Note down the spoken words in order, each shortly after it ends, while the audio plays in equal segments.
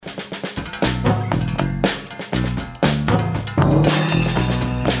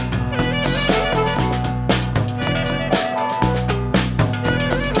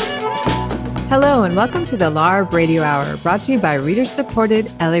Hello and welcome to the LARB Radio Hour, brought to you by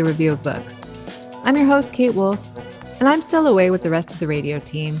reader-supported LA Review of Books. I'm your host, Kate Wolf, and I'm still away with the rest of the radio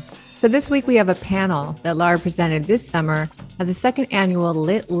team. So this week we have a panel that LARB presented this summer at the second annual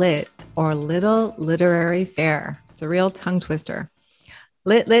Lit, or Little Literary Fair. It's a real tongue twister.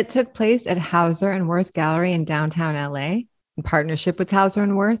 Lit took place at Hauser and Wirth Gallery in downtown LA in partnership with Hauser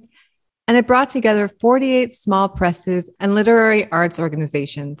and Wirth, and it brought together 48 small presses and literary arts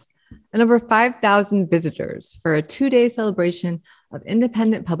organizations and over 5,000 visitors for a 2-day celebration of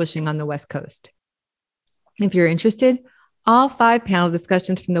independent publishing on the West Coast. If you're interested, all 5 panel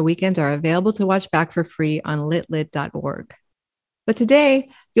discussions from the weekend are available to watch back for free on litlit.org. But today,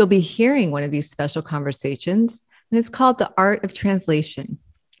 you'll be hearing one of these special conversations, and it's called The Art of Translation.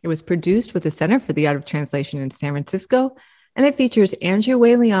 It was produced with the Center for the Art of Translation in San Francisco, and it features Andrew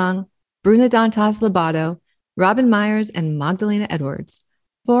Wei Leong, Bruna Dantas Lobato, Robin Myers, and Magdalena Edwards,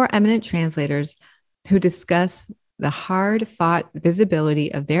 4 eminent translators who discuss the hard-fought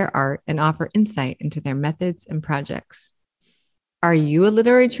visibility of their art and offer insight into their methods and projects. Are you a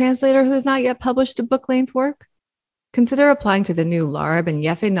literary translator who has not yet published a book-length work? Consider applying to the new LARB and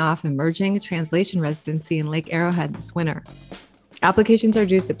Yefe Nof Emerging Translation Residency in Lake Arrowhead this winter. Applications are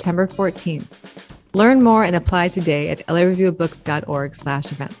due September 14th. Learn more and apply today at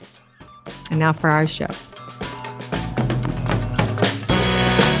lareviewofbooks.org/events. And now for our show.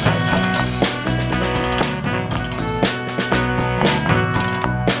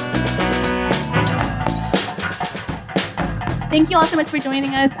 Thank you all so much for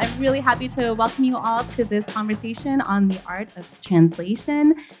joining us. I'm really happy to welcome you all to this conversation on the art of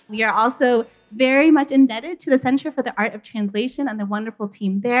translation. We are also very much indebted to the Center for the Art of Translation and the wonderful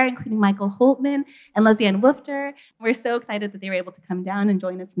team there, including Michael Holtman and Leslie-Ann Woofter. We're so excited that they were able to come down and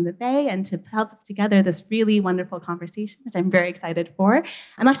join us from the Bay and to help us together this really wonderful conversation, which I'm very excited for.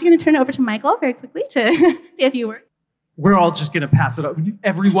 I'm actually going to turn it over to Michael very quickly to say a few words. We're all just going to pass it up.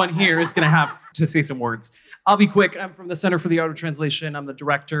 Everyone here is going to have to say some words. I'll be quick. I'm from the Center for the Art of Translation. I'm the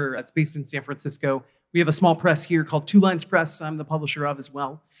director. It's based in San Francisco. We have a small press here called Two Lines Press. I'm the publisher of as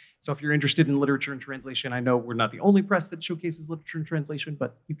well. So if you're interested in literature and translation, I know we're not the only press that showcases literature and translation,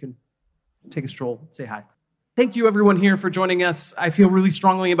 but you can take a stroll, say hi. Thank you, everyone here, for joining us. I feel really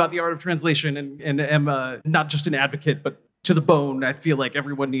strongly about the art of translation and am not just an advocate, but to the bone. I feel like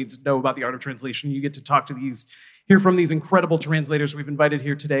everyone needs to know about the art of translation. You get to talk to hear from these incredible translators we've invited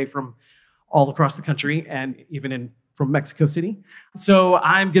here today from all across the country and even from Mexico City. So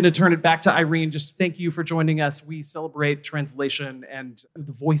I'm going to turn it back to Irene. Just thank you for joining us. We celebrate translation and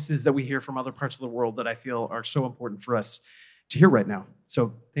the voices that we hear from other parts of the world that I feel are so important for us to hear right now.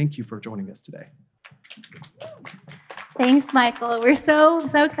 So thank you for joining us today. Thanks, Michael. We're so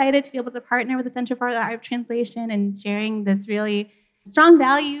excited to be able to partner with the Center for the Art of Translation and sharing this really strong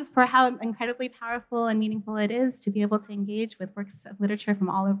value for how incredibly powerful and meaningful it is to be able to engage with works of literature from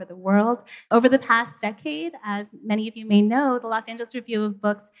all over the world. Over the past decade, as many of you may know, the Los Angeles Review of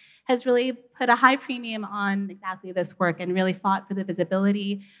Books has really put a high premium on exactly this work and really fought for the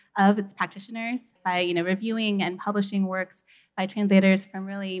visibility of its practitioners by reviewing and publishing works by translators from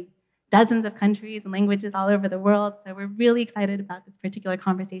really dozens of countries and languages all over the world. So we're really excited about this particular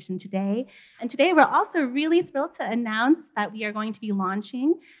conversation today. And today we're also really thrilled to announce that we are going to be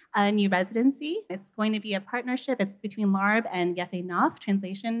launching a new residency. It's going to be a partnership. It's between LARB and Yefe Nof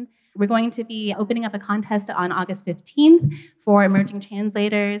Translation. We're going to be opening up a contest on August 15th for emerging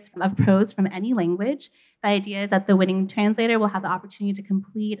translators of prose from any language. The idea is that the winning translator will have the opportunity to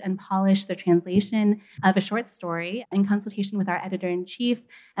complete and polish the translation of a short story in consultation with our editor-in-chief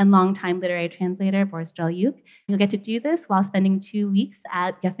and longtime literary translator, Boris Drelyuk. You'll get to do this while spending 2 weeks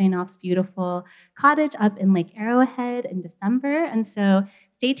at Yefe Nof's beautiful cottage up in Lake Arrowhead in December. And so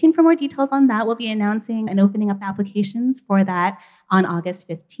stay tuned for more details on that. We'll be announcing and opening up the applications for that on August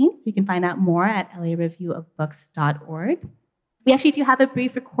 15th. So you can find out more at lareviewofbooks.org. We actually do have a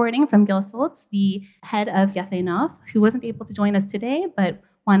brief recording from Gil Soltz, the head of Yefe Nof, who wasn't able to join us today, but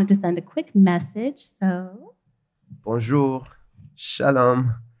wanted to send a quick message. So, bonjour,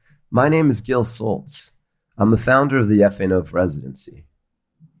 shalom. My name is Gil Soltz. I'm the founder of the Yefe Nof Residency.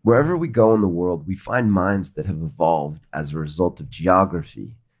 Wherever we go in the world, we find minds that have evolved as a result of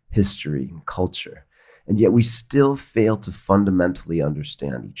geography, history, and culture, and yet we still fail to fundamentally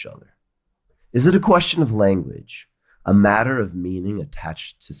understand each other. Is it a question of language? A matter of meaning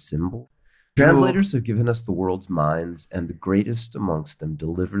attached to symbol? Translators have given us the world's minds, and the greatest amongst them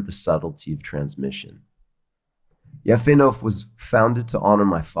deliver the subtlety of transmission. Yefe Nof was founded to honor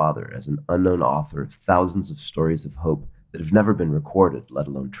my father as an unknown author of thousands of stories of hope that have never been recorded, let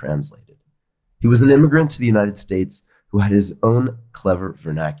alone translated. He was an immigrant to the United States who had his own clever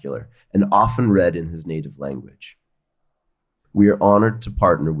vernacular and often read in his native language. We are honored to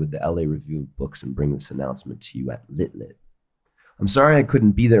partner with the LA Review of Books and bring this announcement to you at LitLit. I'm sorry I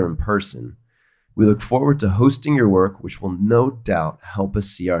couldn't be there in person. We look forward to hosting your work, which will no doubt help us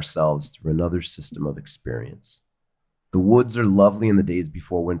see ourselves through another system of experience. The woods are lovely in the days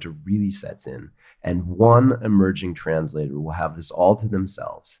before winter really sets in, and one emerging translator will have this all to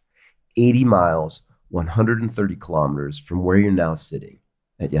themselves. 80 miles, 130 kilometers from where you're now sitting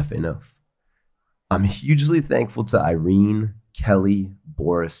at Yafé Neuf. I'm hugely thankful to Irene, Kelly,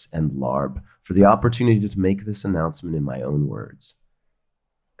 Boris, and Larb for the opportunity to make this announcement in my own words.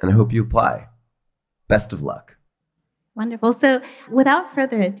 And I hope you apply. Best of luck. Wonderful. So without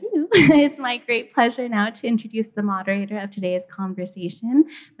further ado, it's my great pleasure now to introduce the moderator of today's conversation,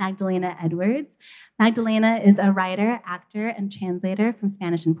 Magdalena Edwards. Magdalena is a writer, actor, and translator from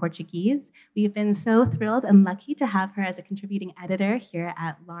Spanish and Portuguese. We've been so thrilled and lucky to have her as a contributing editor here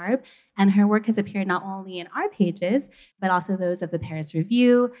at LARB, and her work has appeared not only in our pages, but also those of the Paris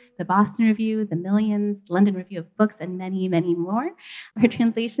Review, the Boston Review, the Millions, the London Review of Books, and many, many more. Her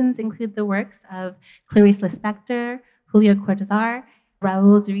translations include the works of Clarice Lispector, Julio Cortázar,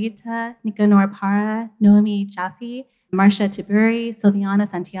 Raúl Zurita, Nicanor Parra, Noemi Jaffe, Marcia Tiburi, Silviana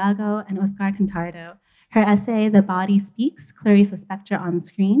Santiago, and Oscar Cantardo. Her essay, The Body Speaks, Clarice Lispector on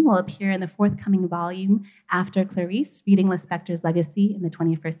Screen, will appear in the forthcoming volume After Clarice, Reading Lispector's Legacy in the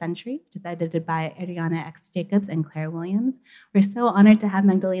 21st Century, which is edited by Ariana X. Jacobs and Claire Williams. We're so honored to have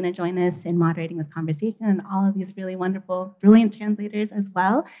Magdalena join us in moderating this conversation and all of these really wonderful, brilliant translators as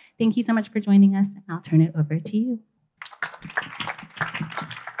well. Thank you so much for joining us, and I'll turn it over to you.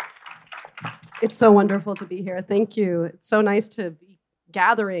 It's so wonderful to be here. Thank you. It's so nice to be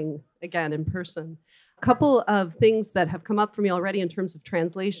gathering again in person. A couple of things that have come up for me already in terms of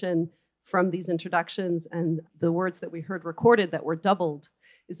translation from these introductions and the words that we heard recorded that were doubled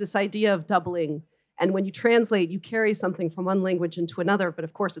is this idea of doubling. And when you translate, you carry something from one language into another, but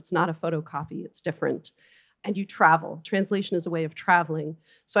of course it's not a photocopy, it's different. And you travel. Translation is a way of traveling.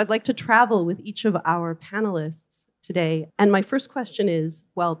 So I'd like to travel with each of our panelists today. And my first question is,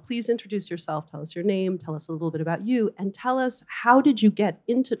 well, please introduce yourself, tell us your name, tell us a little bit about you, and tell us how did you get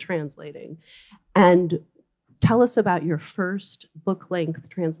into translating? And tell us about your first book-length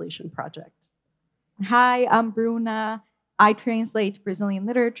translation project. Hi, I'm Bruna. I translate Brazilian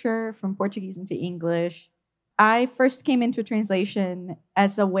literature from Portuguese into English. I first came into translation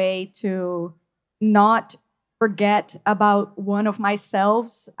as a way to not forget about one of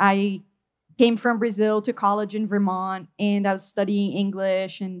myself. I came from Brazil to college in Vermont, and I was studying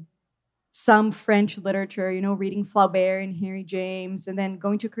English and some French literature, reading Flaubert and Henry James, and then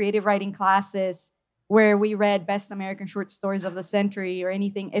going to creative writing classes where we read best American short stories of the century or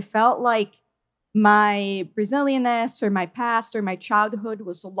anything. It felt like my Brazilianness or my past or my childhood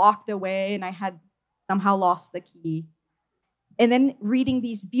was locked away, and I had somehow lost the key. And then reading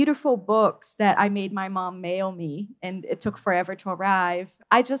these beautiful books that I made my mom mail me, and it took forever to arrive,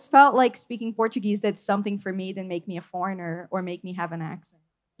 I just felt like speaking Portuguese did something for me than make me a foreigner or make me have an accent.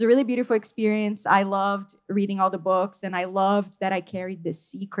 It was a really beautiful experience. I loved reading all the books, and I loved that I carried this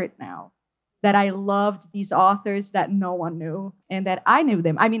secret now, that I loved these authors that no one knew and that I knew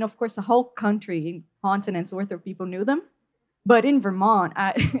them. I mean, of course, the whole country, continents worth of people knew them. But in Vermont,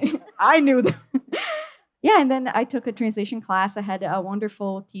 I knew them. Yeah, and then I took a translation class. I had a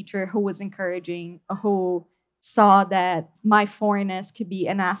wonderful teacher who was encouraging, who saw that my foreignness could be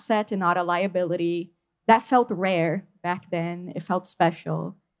an asset and not a liability. That felt rare back then. It felt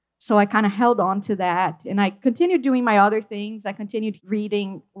special. So I kind of held on to that. And I continued doing my other things. I continued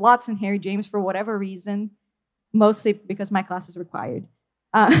reading lots in Henry James for whatever reason, mostly because my class is required.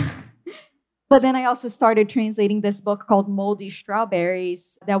 But then I also started translating this book called Moldy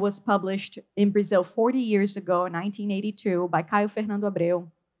Strawberries that was published in Brazil 40 years ago, in 1982, by Caio Fernando Abreu.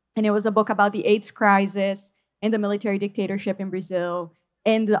 And it was a book about the AIDS crisis and the military dictatorship in Brazil,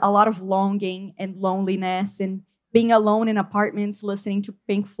 and a lot of longing and loneliness and being alone in apartments, listening to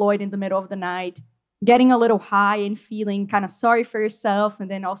Pink Floyd in the middle of the night, getting a little high and feeling kind of sorry for yourself,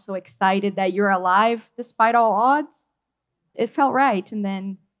 and then also excited that you're alive despite all odds. It felt right. And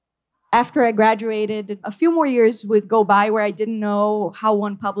then after I graduated, a few more years would go by where I didn't know how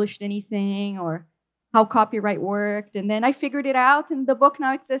one published anything or how copyright worked. And then I figured it out, and the book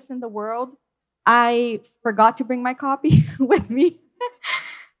now exists in the world. I forgot to bring my copy with me,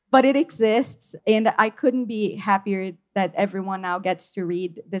 but it exists. And I couldn't be happier that everyone now gets to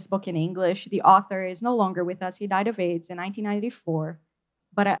read this book in English. The author is no longer with us. He died of AIDS in 1994.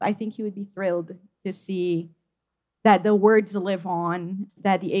 But I think he would be thrilled to see that the words live on,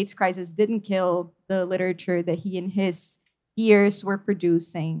 that the AIDS crisis didn't kill the literature that he and his peers were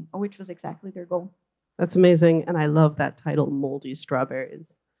producing, which was exactly their goal. That's amazing. And I love that title, Moldy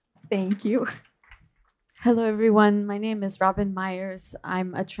Strawberries. Thank you. Hello, everyone. My name is Robin Myers.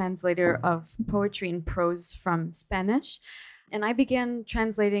 I'm a translator of poetry and prose from Spanish. And I began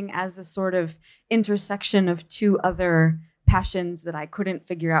translating as a sort of intersection of two other passions that I couldn't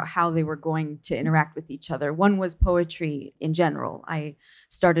figure out how they were going to interact with each other. One was poetry in general. I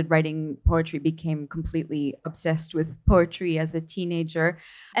started writing poetry, became completely obsessed with poetry as a teenager,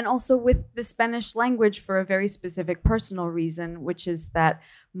 and also with the Spanish language for a very specific personal reason, which is that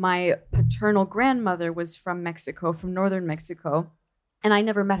my paternal grandmother was from Mexico, from northern Mexico. And I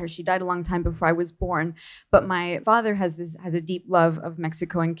never met her. She died a long time before I was born. But my father has a deep love of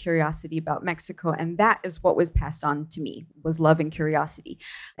Mexico and curiosity about Mexico. And that is what was passed on to me, was love and curiosity.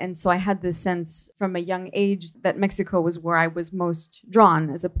 And so I had this sense from a young age that Mexico was where I was most drawn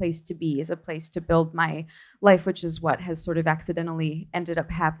as a place to be, as a place to build my life, which is what has sort of accidentally ended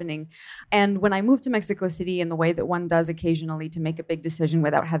up happening. And when I moved to Mexico City in the way that one does occasionally to make a big decision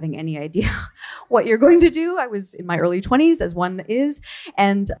without having any idea what you're going to do, I was in my early 20s, as one is,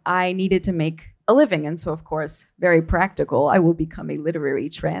 and I needed to make a living. And so, of course, very practical, I will become a literary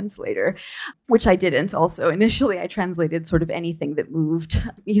translator, which I didn't. Also, initially, I translated sort of anything that moved,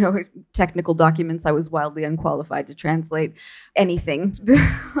 technical documents. I was wildly unqualified to translate anything.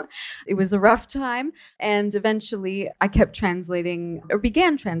 It was a rough time. And eventually, I kept translating, or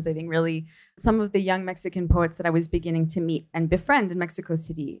began translating, really, some of the young Mexican poets that I was beginning to meet and befriend in Mexico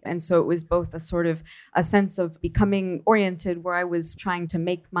City. And so it was both a sort of a sense of becoming oriented where I was trying to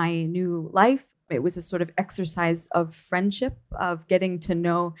make my new life. It was a sort of exercise of friendship, of getting to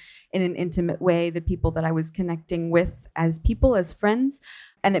know in an intimate way the people that I was connecting with as people, as friends.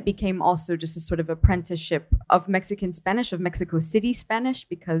 And it became also just a sort of apprenticeship of Mexican Spanish, of Mexico City Spanish,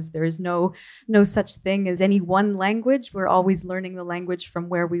 because there is no such thing as any one language. We're always learning the language from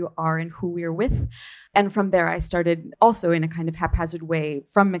where we are and who we're with. And from there, I started also in a kind of haphazard way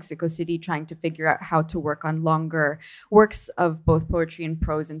from Mexico City, trying to figure out how to work on longer works of both poetry and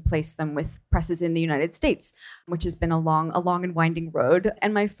prose and place them with presses in the United States, which has been a long and winding road.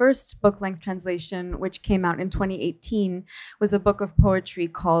 And my first book-length translation, which came out in 2018, was a book of poetry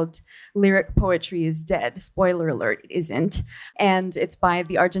called Lyric Poetry is Dead. Spoiler alert, it isn't. And it's by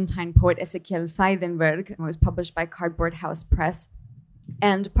the Argentine poet Ezequiel Seidenberg. It was published by Cardboard House Press.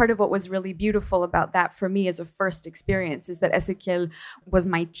 And part of what was really beautiful about that for me as a first experience is that Ezequiel was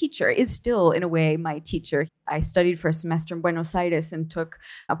my teacher, is still in a way my teacher. I studied for a semester in Buenos Aires and took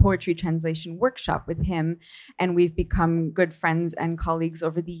a poetry translation workshop with him. And we've become good friends and colleagues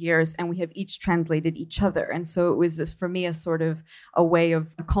over the years, and we have each translated each other. And so it was, for me, a sort of a way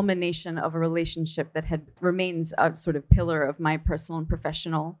of a culmination of a relationship that remains a sort of pillar of my personal and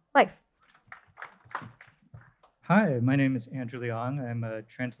professional life. Hi, my name is Andrew Leong. I'm a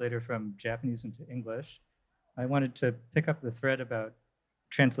translator from Japanese into English. I wanted to pick up the thread about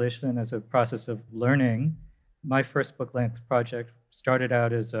translation as a process of learning. My first book-length project started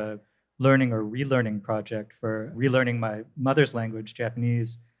out as a learning or relearning project for relearning my mother's language,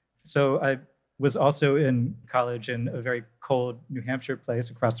 Japanese. So I was also in college in a very cold New Hampshire place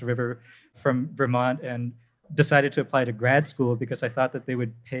across the river from Vermont, and decided to apply to grad school because I thought that they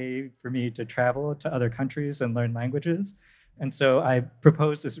would pay for me to travel to other countries and learn languages. And so I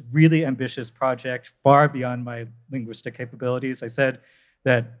proposed this really ambitious project far beyond my linguistic capabilities. I said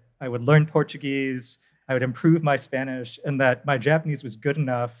that I would learn Portuguese, I would improve my Spanish, and that my Japanese was good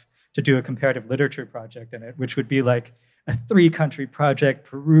enough to do a comparative literature project in it, which would be like a 3-country project: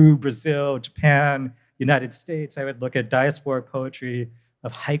 Peru, Brazil, Japan, United States. I would look at diaspora poetry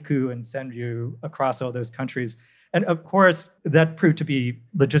of haiku and senryu across all those countries. And of course, that proved to be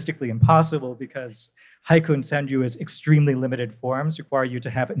logistically impossible because haiku and senryu as extremely limited forms require you to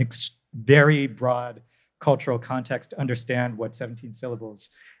have an very broad cultural context to understand what 17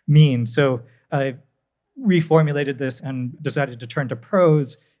 syllables mean. So I reformulated this and decided to turn to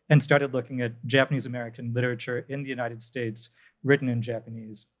prose and started looking at Japanese American literature in the United States written in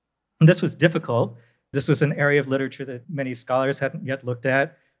Japanese. And this was difficult. This was an area of literature that many scholars hadn't yet looked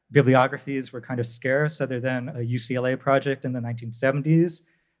at. Bibliographies were kind of scarce, other than a UCLA project in the 1970s.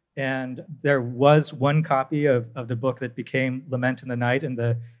 And there was one copy of the book that became Lament in the Night in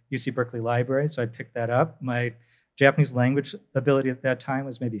the UC Berkeley Library, so I picked that up. My Japanese language ability at that time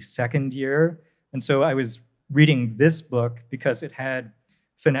was maybe second year. And so I was reading this book because it had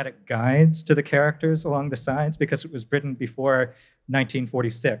phonetic guides to the characters along the sides, because it was written before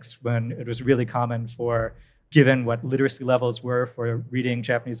 1946, when it was really common for given what literacy levels were for reading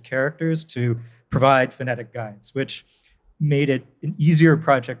Japanese characters, to provide phonetic guides, which made it an easier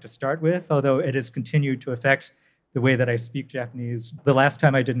project to start with, although it has continued to affect the way that I speak Japanese. The last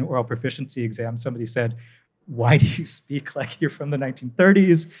time I did an oral proficiency exam, somebody said, "Why do you speak like you're from the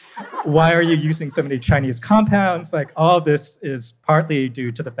 1930s? Why are you using so many Chinese compounds?" Like, all of this is partly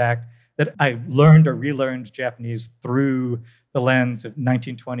due to the fact that I learned or relearned Japanese through the lens of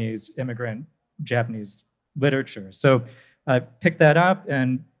 1920s immigrant Japanese literature. So I picked that up,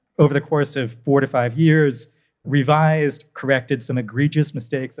 and over the course of 4 to 5 years, revised, corrected some egregious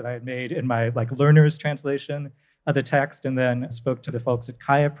mistakes that I had made in my learner's translation of the text, and then spoke to the folks at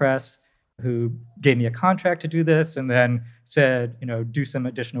Kaya Press, who gave me a contract to do this, and then said, do some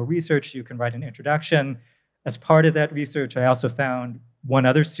additional research. You can write an introduction. As part of that research, I also found one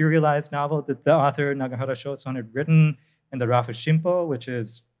other serialized novel that the author, Nagahara Shoson, had written in the Rafu Shimpo, which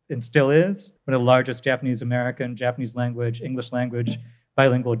is, and still is, one of the largest Japanese American, Japanese language, English language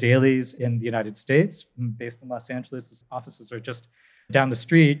bilingual dailies in the United States, based in Los Angeles. Its offices are just down the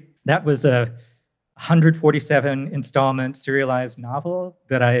street. That was a 147 installment serialized novel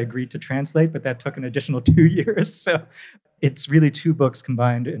that I agreed to translate, but that took an additional 2 years. So it's really 2 books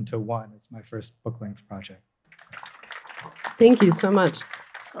combined into one. It's my first book-length project. Thank you so much.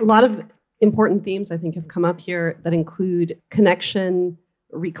 A lot of important themes, I think, have come up here that include connection,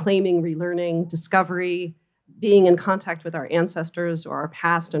 reclaiming, relearning, discovery, being in contact with our ancestors or our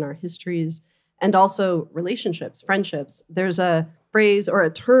past and our histories, and also relationships, friendships. There's a phrase or a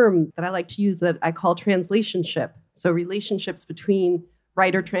term that I like to use that I call translationship. So relationships between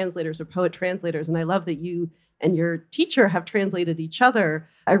writer-translators or poet-translators. And I love that you and your teacher have translated each other.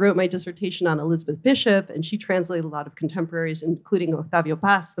 I wrote my dissertation on Elizabeth Bishop, and she translated a lot of contemporaries, including Octavio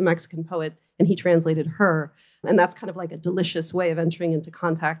Paz, the Mexican poet, and he translated her. And that's kind of like a delicious way of entering into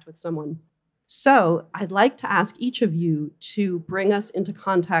contact with someone. So I'd like to ask each of you to bring us into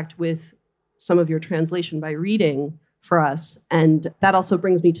contact with some of your translation by reading for us. And that also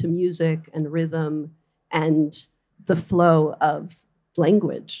brings me to music and rhythm and the flow of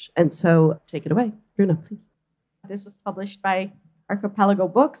language. And so take it away. Bruna, please. This was published by Archipelago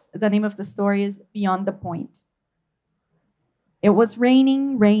Books. The name of the story is Beyond the Point. It was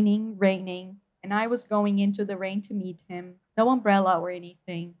raining, raining, raining, and I was going into the rain to meet him. No umbrella or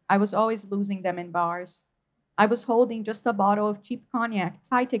anything. I was always losing them in bars. I was holding just a bottle of cheap cognac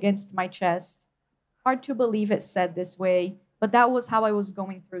tight against my chest. Hard to believe it said this way, but that was how I was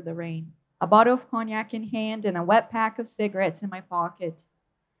going through the rain. A bottle of cognac in hand and a wet pack of cigarettes in my pocket.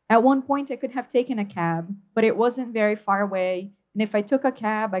 At one point, I could have taken a cab, but it wasn't very far away, and if I took a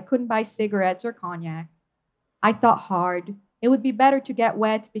cab, I couldn't buy cigarettes or cognac. I thought hard. It would be better to get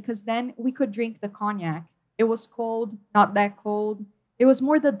wet because then we could drink the cognac. It was cold, not that cold. It was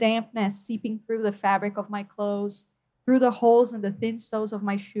more the dampness seeping through the fabric of my clothes, through the holes in the thin soles of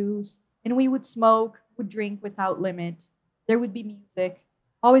my shoes, and we would smoke, would drink without limit. There would be music,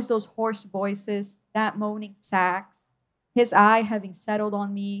 always those hoarse voices, that moaning sax, his eye having settled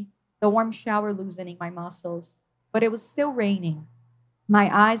on me, the warm shower loosening my muscles. But it was still raining. My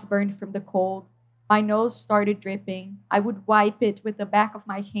eyes burned from the cold. My nose started dripping. I would wipe it with the back of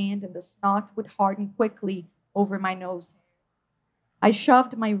my hand, and the snot would harden quickly over my nose hairs. I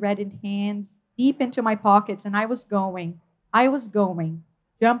shoved my reddened hands deep into my pockets, and I was going,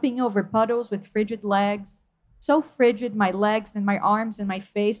 jumping over puddles with frigid legs, so frigid my legs and my arms and my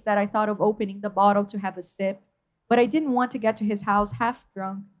face that I thought of opening the bottle to have a sip. But I didn't want to get to his house half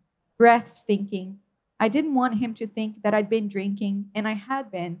drunk, breath stinking. I didn't want him to think that I'd been drinking, and I had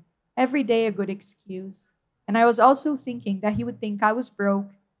been. Every day a good excuse. And I was also thinking that he would think I was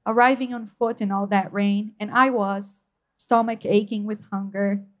broke, arriving on foot in all that rain, and I was, stomach aching with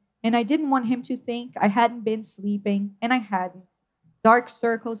hunger. And I didn't want him to think I hadn't been sleeping, and I hadn't. Dark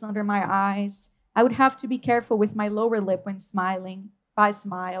circles under my eyes. I would have to be careful with my lower lip when smiling, if I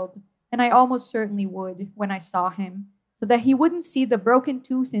smiled, and I almost certainly would when I saw him, so that he wouldn't see the broken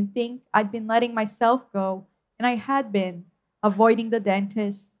tooth and think I'd been letting myself go, and I had been. Avoiding the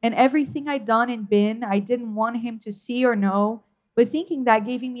dentist, and everything I'd done and been, I didn't want him to see or know, but thinking that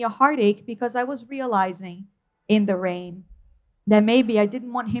giving me a heartache because I was realizing, in the rain, that maybe I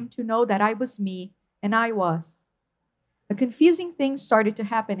didn't want him to know that I was me, and I was. A confusing thing started to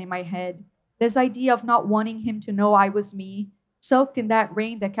happen in my head, this idea of not wanting him to know I was me, soaked in that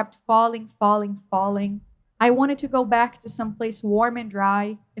rain that kept falling, falling, falling. I wanted to go back to some place warm and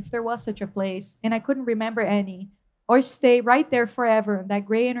dry, if there was such a place, and I couldn't remember any, or stay right there forever in that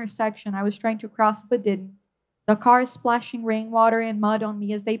gray intersection I was trying to cross but didn't. The cars splashing rainwater and mud on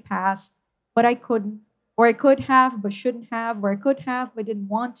me as they passed, but I couldn't. Or I could have but shouldn't have, or I could have but didn't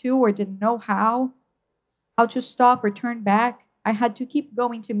want to or didn't know how. how to stop or turn back. I had to keep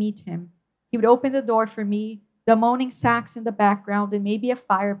going to meet him. He would open the door for me, the moaning sax in the background, and maybe a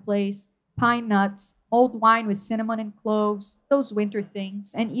fireplace, pine nuts, old wine with cinnamon and cloves, those winter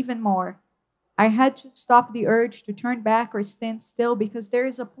things, and even more. I had to stop the urge to turn back or stand still because there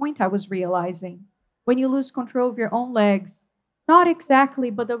is a point I was realizing. When you lose control of your own legs, not exactly,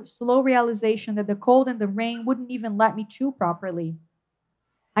 but the slow realization that the cold and the rain wouldn't even let me chew properly.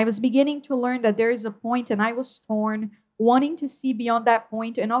 I was beginning to learn that there is a point, and I was torn, wanting to see beyond that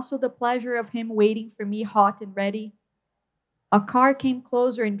point, and also the pleasure of him waiting for me hot and ready. A car came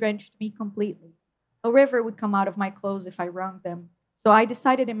closer and drenched me completely. A river would come out of my clothes if I wrung them. So I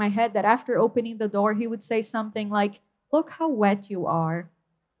decided in my head that after opening the door, he would say something like, "Look how wet you are,"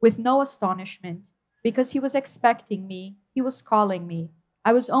 with no astonishment, because he was expecting me. He was calling me.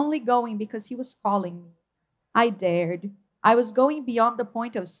 I was only going because he was calling me. I dared. I was going beyond the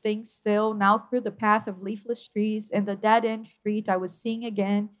point of staying still, now through the path of leafless trees and the dead-end street I was seeing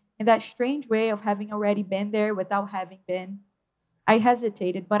again, in that strange way of having already been there without having been. I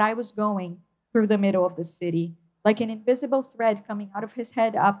hesitated, but I was going through the middle of the city, like an invisible thread coming out of his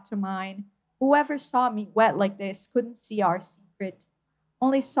head up to mine. Whoever saw me wet like this couldn't see our secret.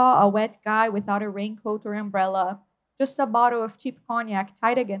 Only saw a wet guy without a raincoat or umbrella, just a bottle of cheap cognac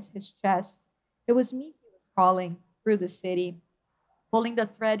tied against his chest. It was me he was calling through the city, pulling the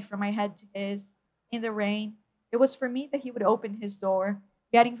thread from my head to his. In the rain, it was for me that he would open his door,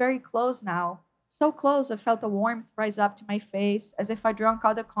 getting very close now. So close I felt a warmth rise up to my face, as if I drunk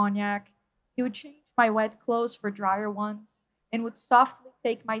all the cognac. He would change my wet clothes for drier ones, and would softly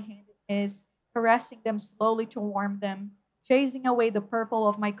take my hand in his, caressing them slowly to warm them, chasing away the purple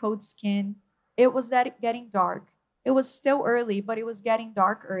of my cold skin. It was that getting dark. It was still early, but it was getting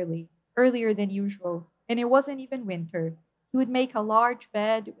dark early, earlier than usual, and it wasn't even winter. He would make a large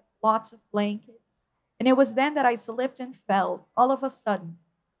bed with lots of blankets, and it was then that I slipped and fell, all of a sudden.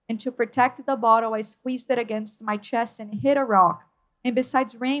 And to protect the bottle, I squeezed it against my chest and hit a rock. And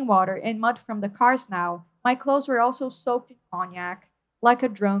besides rainwater and mud from the cars now, my clothes were also soaked in cognac, like a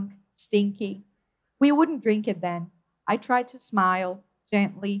drunk, stinky. We wouldn't drink it then. I tried to smile,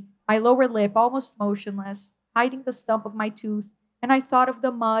 gently, my lower lip almost motionless, hiding the stump of my tooth, and I thought of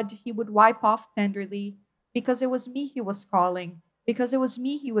the mud he would wipe off tenderly, because it was me he was calling, because it was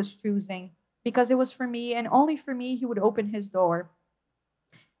me he was choosing, because it was for me and only for me he would open his door.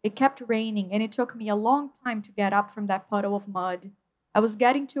 It kept raining, and it took me a long time to get up from that puddle of mud. I was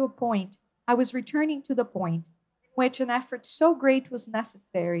getting to a point, I was returning to the point, in which an effort so great was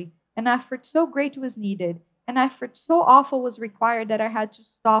necessary, an effort so great was needed, an effort so awful was required that I had to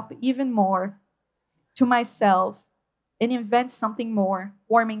stop even more to myself and invent something more,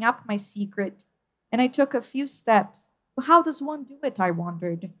 warming up my secret. And I took a few steps. But how does one do it, I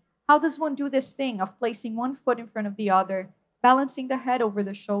wondered? How does one do this thing of placing one foot in front of the other, balancing the head over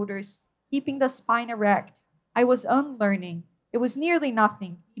the shoulders, keeping the spine erect? I was unlearning. It was nearly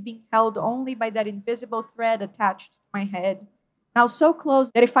nothing, being held only by that invisible thread attached to my head. Now so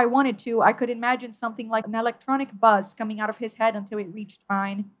close that if I wanted to, I could imagine something like an electronic buzz coming out of his head until it reached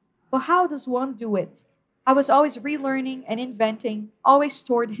mine. But how does one do it? I was always relearning and inventing, always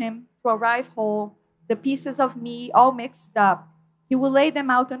toward him, to arrive whole, the pieces of me all mixed up. He would lay them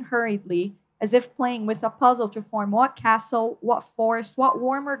out unhurriedly, as if playing with a puzzle to form what castle, what forest, what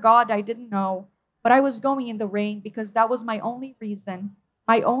warmer god I didn't know. But I was going in the rain because that was my only reason,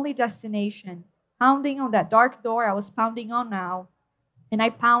 my only destination, pounding on that dark door I was pounding on now. And I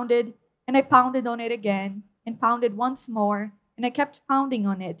pounded on it again, and pounded once more, and I kept pounding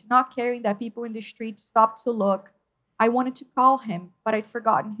on it, not caring that people in the street stopped to look. I wanted to call him, but I'd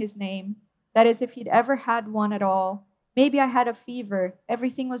forgotten his name. That is, if he'd ever had one at all. Maybe I had a fever.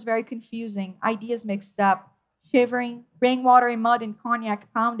 Everything was very confusing, ideas mixed up, shivering, rainwater and mud and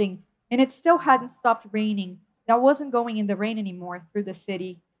cognac pounding, and it still hadn't stopped raining. I wasn't going in the rain anymore through the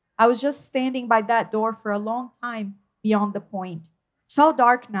city. I was just standing by that door for a long time beyond the point. So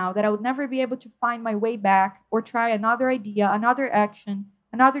dark now that I would never be able to find my way back or try another idea, another action,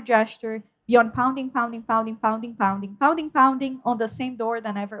 another gesture beyond pounding on the same door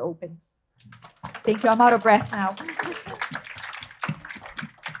that never opens. Thank you. I'm out of breath now.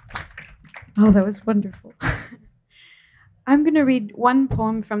 Oh, that was wonderful. I'm going to read one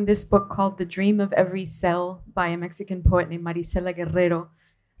poem from this book called The Dream of Every Cell by a Mexican poet named Marisela Guerrero.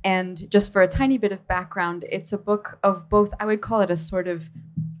 And just for a tiny bit of background, it's a book of both, I would call it a sort of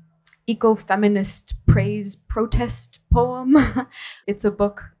eco-feminist praise protest poem. It's a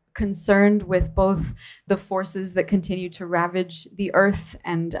book concerned with both the forces that continue to ravage the earth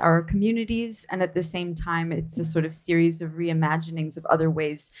and our communities, and at the same time, it's a sort of series of reimaginings of other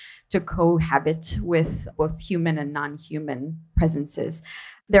ways to cohabit with both human and non-human presences.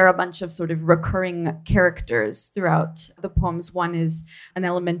 There are a bunch of sort of recurring characters throughout the poems. One is an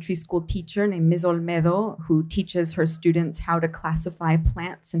elementary school teacher named Ms. Olmedo, who teaches her students how to classify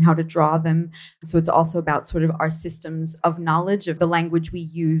plants and how to draw them. So it's also about sort of our systems of knowledge, of the language we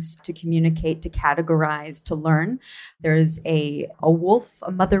use to communicate, to categorize, to learn. There's a wolf,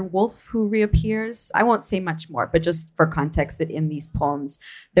 a mother wolf, who reappears. I won't say much more, but just for context, that in these poems,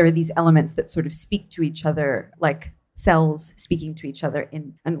 there are these elements that sort of speak to each other, like cells speaking to each other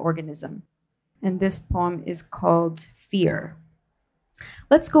in an organism. And this poem is called Fear.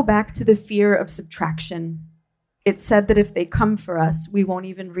 Let's go back to the fear of subtraction. It's said that if they come for us, we won't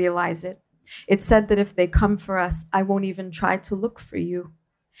even realize it. It's said that if they come for us, I won't even try to look for you.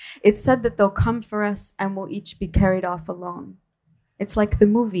 It's said that they'll come for us and we'll each be carried off alone. It's like the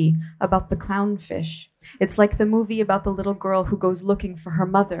movie about the clownfish. It's like the movie about the little girl who goes looking for her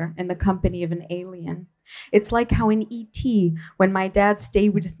mother in the company of an alien. It's like how in E.T., when my dad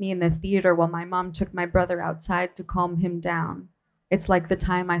stayed with me in the theater while my mom took my brother outside to calm him down. It's like the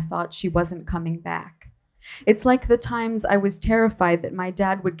time I thought she wasn't coming back. It's like the times I was terrified that my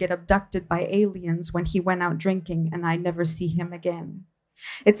dad would get abducted by aliens when he went out drinking and I'd never see him again.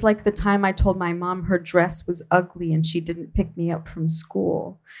 It's like the time I told my mom her dress was ugly and she didn't pick me up from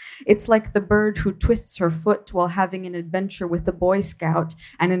school. It's like the bird who twists her foot while having an adventure with a Boy Scout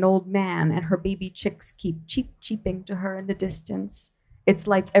and an old man, and her baby chicks keep cheeping to her in the distance. It's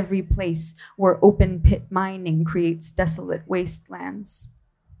like every place where open pit mining creates desolate wastelands.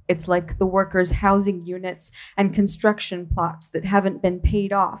 It's like the workers' housing units and construction plots that haven't been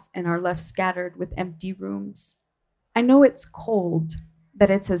paid off and are left scattered with empty rooms. I know it's cold, that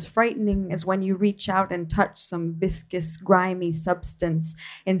it's as frightening as when you reach out and touch some viscous, grimy substance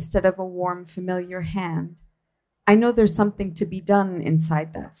instead of a warm, familiar hand. I know there's something to be done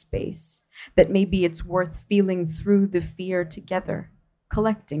inside that space, that maybe it's worth feeling through the fear together,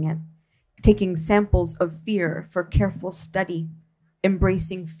 collecting it, taking samples of fear for careful study,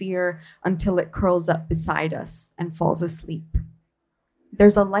 embracing fear until it curls up beside us and falls asleep.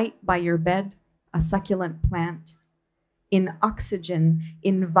 There's a light by your bed, a succulent plant. In oxygen,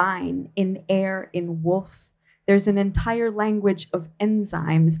 in vine, in air, in wolf, there's an entire language of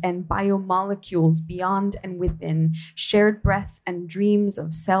enzymes and biomolecules beyond and within, shared breath and dreams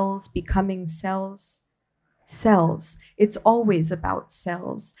of cells becoming cells. Cells, it's always about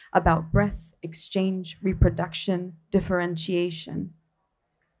cells, about breath, exchange, reproduction, differentiation.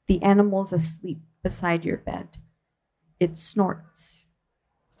 The animal's asleep beside your bed. It snorts.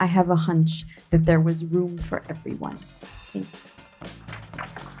 I have a hunch that there was room for everyone. Thanks.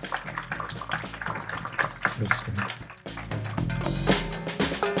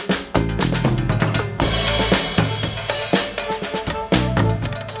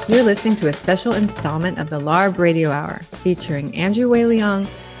 You're listening to a special installment of the LARB Radio Hour featuring Andrew Wei Leong,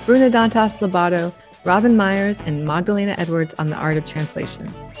 Bruna Dantas Lobato, Robin Myers, and Magdalena Edwards on the art of translation.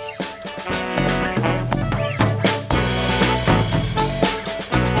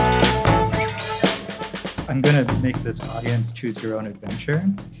 I'm going to make this audience choose your own adventure.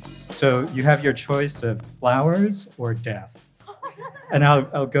 So you have your choice of flowers or death. And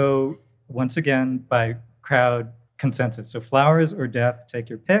I'll go once again by crowd consensus. So flowers or death, take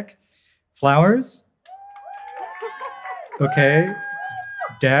your pick. Flowers. Okay.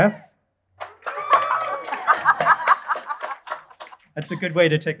 Death. That's a good way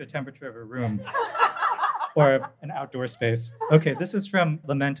to take the temperature of a room or an outdoor space. Okay, this is from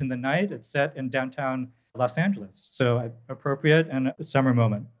Lament in the Night. It's set in downtown Los Angeles, so appropriate and a summer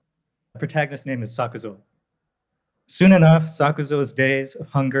moment. The protagonist's name is Sakuzo. Soon enough, Sakuzo's days of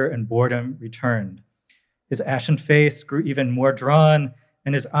hunger and boredom returned. His ashen face grew even more drawn,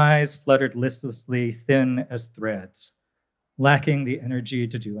 and his eyes fluttered listlessly, thin as threads. Lacking the energy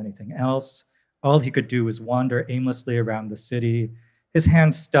to do anything else, all he could do was wander aimlessly around the city, his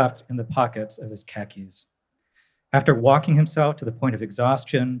hands stuffed in the pockets of his khakis. After walking himself to the point of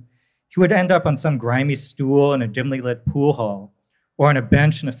exhaustion, he would end up on some grimy stool in a dimly lit pool hall, or on a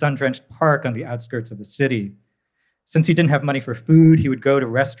bench in a sun-drenched park on the outskirts of the city. Since he didn't have money for food, he would go to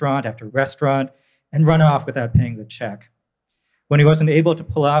restaurant after restaurant and run off without paying the check. When he wasn't able to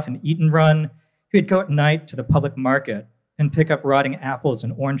pull off an eat and run, he would go at night to the public market and pick up rotting apples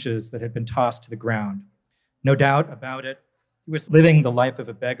and oranges that had been tossed to the ground. No doubt about it, he was living the life of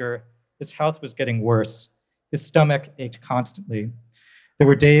a beggar. His health was getting worse. His stomach ached constantly. There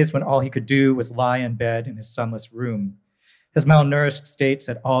were days when all he could do was lie in bed in his sunless room. His malnourished state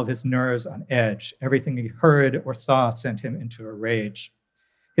set all of his nerves on edge. Everything he heard or saw sent him into a rage.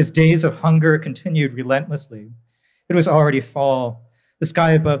 His days of hunger continued relentlessly. It was already fall. The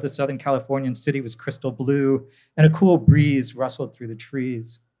sky above the Southern Californian city was crystal blue, and a cool breeze rustled through the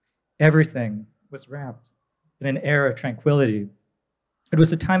trees. Everything was wrapped in an air of tranquility. It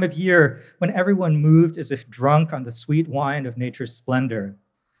was a time of year when everyone moved as if drunk on the sweet wine of nature's splendor.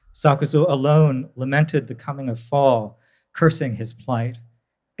 Sakuzo alone lamented the coming of fall, cursing his plight.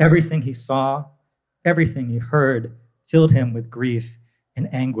 Everything he saw, everything he heard, filled him with grief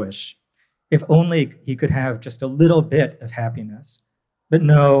and anguish. If only he could have just a little bit of happiness. But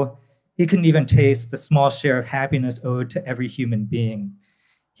no, he couldn't even taste the small share of happiness owed to every human being.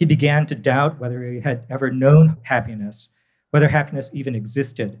 He began to doubt whether he had ever known happiness, whether happiness even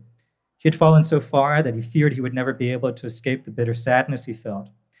existed. He had fallen so far that he feared he would never be able to escape the bitter sadness he felt.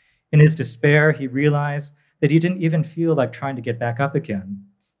 In his despair, he realized that he didn't even feel like trying to get back up again.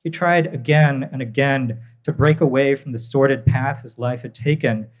 He tried again and again to break away from the sordid path his life had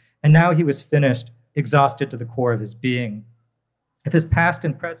taken, and now he was finished, exhausted to the core of his being. If his past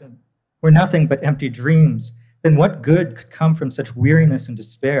and present were nothing but empty dreams, then what good could come from such weariness and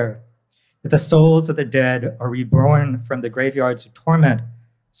despair? If the souls of the dead are reborn from the graveyards of torment,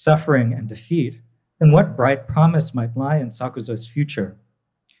 suffering, and defeat, then what bright promise might lie in Sakuzo's future?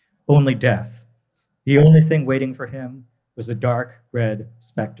 Only death. The only thing waiting for him was the dark red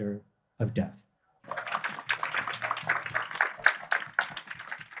specter of death.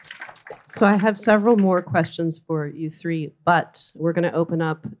 So I have several more questions for you three, but we're going to open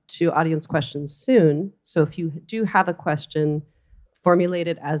up to audience questions soon. So if you do have a question, formulate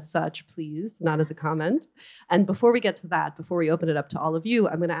it as such, please, not as a comment. And before we get to that, before we open it up to all of you,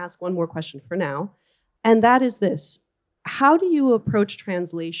 I'm going to ask one more question for now. And that is this: how do you approach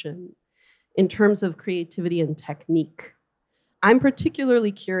translation in terms of creativity and technique? I'm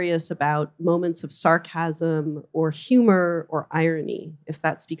particularly curious about moments of sarcasm or humor or irony, if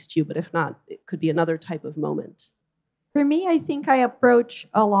that speaks to you, but if not, it could be another type of moment. For me, I think I approach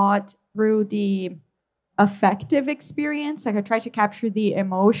a lot through the affective experience. Like I try to capture the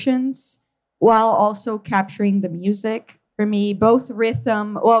emotions while also capturing the music. For me, both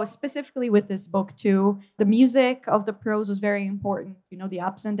rhythm, well, specifically with this book too, the music of the prose was very important. You know, the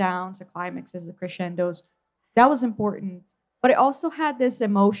ups and downs, the climaxes, the crescendos, that was important. But it also had this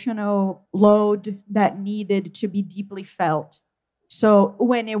emotional load that needed to be deeply felt. So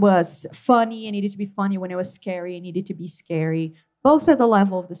when it was funny, it needed to be funny. When it was scary, it needed to be scary, both at the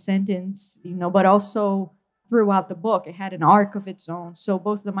level of the sentence, you know, but also throughout the book. It had an arc of its own. So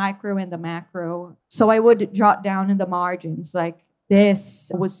both the micro and the macro. So I would jot down in the margins, like,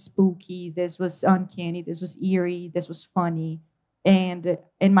 this was spooky, this was uncanny, this was eerie, this was funny. And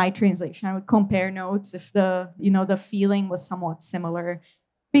in my translation, I would compare notes if the feeling was somewhat similar.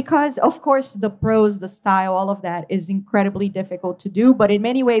 Because, of course, the prose, the style, all of that is incredibly difficult to do. But in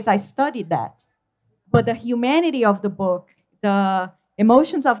many ways, I studied that. But the humanity of the book, the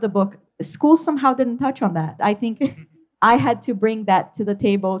emotions of the book, school somehow didn't touch on that. I think I had to bring that to the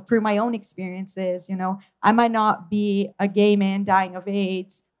table through my own experiences. You know, I might not be a gay man dying of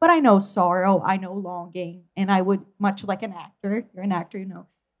AIDS, but I know sorrow, I know longing, and I would, much like an actor, you're an actor, you know,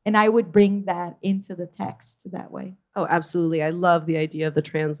 and I would bring that into the text that way. Oh, absolutely. I love the idea of the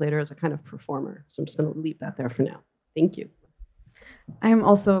translator as a kind of performer. So I'm just going to leave that there for now. Thank you. I'm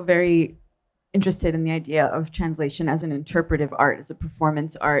also very interested in the idea of translation as an interpretive art, as a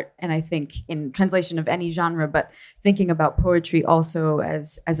performance art. And I think in translation of any genre, but thinking about poetry also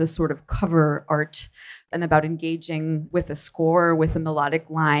as a sort of cover art, and about engaging with a score, with a melodic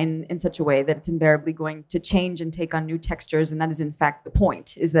line in such a way that it's invariably going to change and take on new textures. And that is in fact the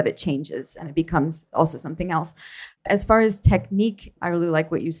point, is that it changes and it becomes also something else. As far as technique, I really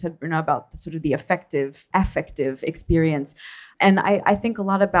like what you said, Bruna, about the sort of the affective experience. And I think a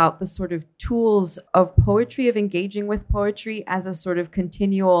lot about the sort of tools of poetry, of engaging with poetry as a sort of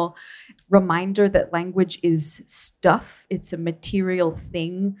continual reminder that language is stuff. It's a material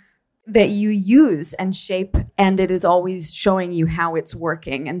thing that you use and shape, and it is always showing you how it's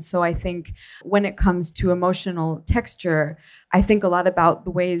working. And so I think when it comes to emotional texture, I think a lot about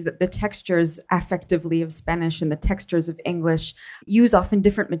the ways that the textures affectively of Spanish and the textures of English use often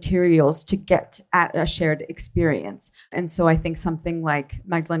different materials to get at a shared experience. And so I think something like,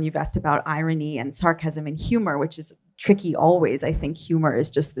 Magdalene, you've asked about irony and sarcasm and humor, which is tricky always. I think humor is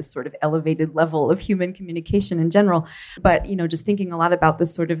just this sort of elevated level of human communication in general. But, just thinking a lot about the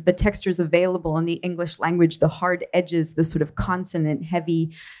sort of the textures available in the English language, the hard edges, the sort of consonant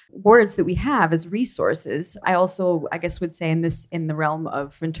heavy words that we have as resources. I also, I guess, would say in the realm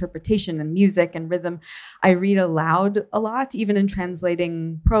of interpretation and music and rhythm, I read aloud a lot, even in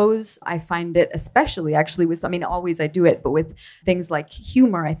translating prose. I find it especially actually always I do it, but with things like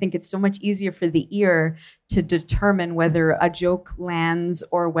humor, I think it's so much easier for the ear to determine whether a joke lands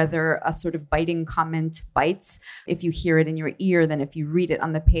or whether a sort of biting comment bites if you hear it in your ear than if you read it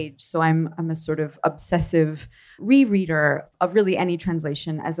on the page. So I'm a sort of obsessive rereader of really any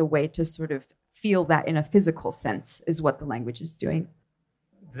translation as a way to sort of feel that in a physical sense is what the language is doing.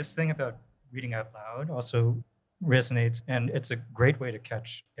 This thing about reading out loud also resonates, and it's a great way to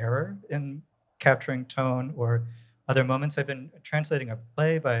catch error in capturing tone or other moments. I've been translating a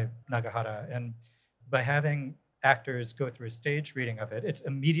play by Nagahara, and by having actors go through a stage reading of it, it's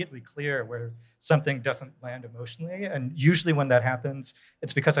immediately clear where something doesn't land emotionally. And usually when that happens,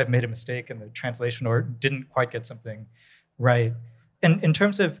 it's because I've made a mistake in the translation or didn't quite get something right. And in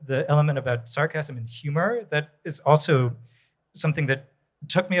terms of the element about sarcasm and humor, that is also something that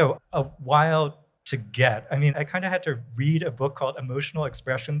took me a while to get. I mean, I kind of had to read a book called Emotional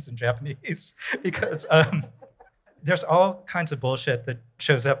Expressions in Japanese because there's all kinds of bullshit that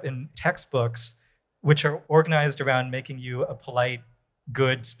shows up in textbooks which are organized around making you a polite,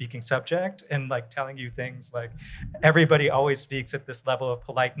 good speaking subject and like telling you things like everybody always speaks at this level of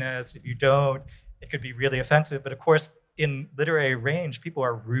politeness. If you don't, it could be really offensive. But of course, in literary range, people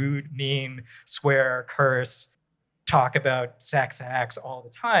are rude, mean, swear, curse, talk about sex acts all the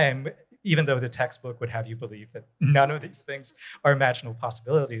time, even though the textbook would have you believe that none of these things are imaginable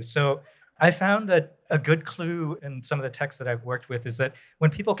possibilities. So I found that a good clue in some of the texts that I've worked with is that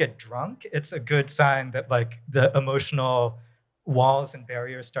when people get drunk, it's a good sign that like the emotional walls and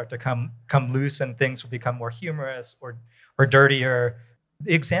barriers start to come loose and things will become more humorous or dirtier.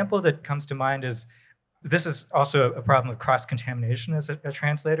 The example that comes to mind is, this is also a problem of cross-contamination as a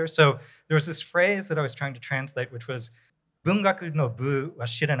translator. So there was this phrase that I was trying to translate, which was bungaku no bu wa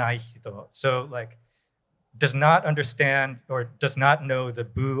shiranai hito. So like, does not understand or does not know the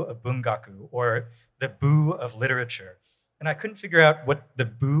bu of bungaku or the bu of literature. And I couldn't figure out what the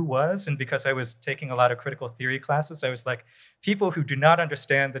bu was. And because I was taking a lot of critical theory classes, I was like, people who do not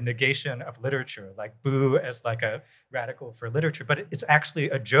understand the negation of literature, like bu as like a radical for literature, but it's actually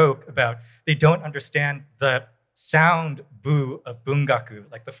a joke about they don't understand the sound bu of bungaku,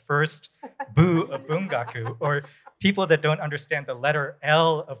 like the first bu of bungaku, or people that don't understand the letter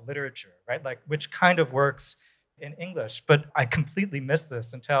L of literature, right? Like, which kind of works in English. But I completely missed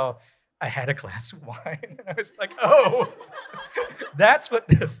this until I had a glass of wine. And I was like, oh, that's what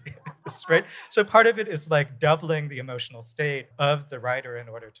this is, right? So part of it is like doubling the emotional state of the writer in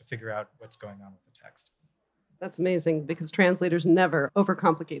order to figure out what's going on with the text. That's amazing because translators never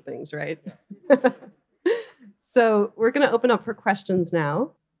overcomplicate things, right? Yeah. So we're going to open up for questions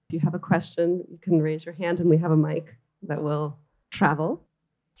now. If you have a question, you can raise your hand and we have a mic that will travel.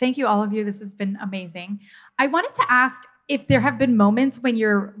 Thank you, all of you. This has been amazing. I wanted to ask if there have been moments when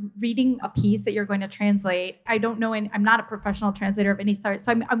you're reading a piece that you're going to translate. I don't know, and I'm not a professional translator of any sort.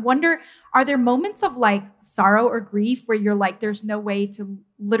 So I wonder, are there moments of like sorrow or grief where you're like, there's no way to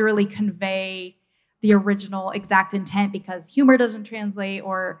literally convey the original exact intent because humor doesn't translate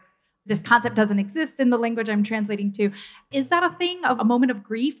or this concept doesn't exist in the language I'm translating to? Is that a thing, of a moment of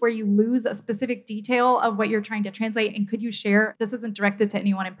grief where you lose a specific detail of what you're trying to translate? And could you share, this isn't directed to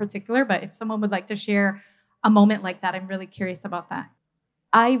anyone in particular, but if someone would like to share a moment like that, I'm really curious about that.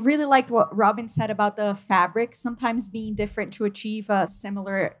 I really liked what Robin said about the fabric sometimes being different to achieve a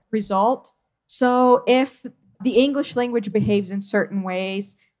similar result. So if the English language behaves in certain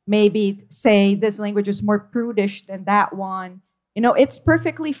ways, maybe say this language is more prudish than that one, it's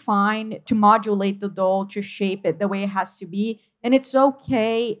perfectly fine to modulate the dole, to shape it the way it has to be. And it's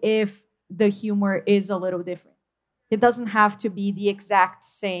okay if the humor is a little different. It doesn't have to be the exact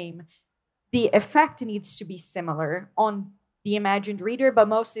same. The effect needs to be similar on the imagined reader, but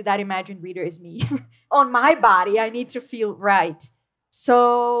mostly that imagined reader is me. On my body, I need to feel right.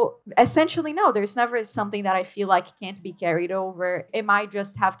 So essentially, no, there's never something that I feel like can't be carried over. It might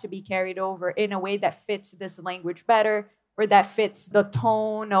just have to be carried over in a way that fits this language better, or that fits the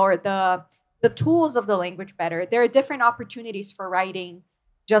tone or the tools of the language better. There are different opportunities for writing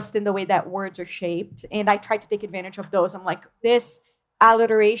just in the way that words are shaped. And I try to take advantage of those. I'm like, this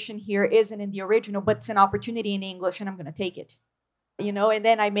alliteration here isn't in the original, but it's an opportunity in English and I'm going to take it. And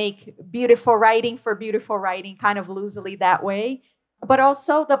then I make beautiful writing for beautiful writing kind of loosely that way. But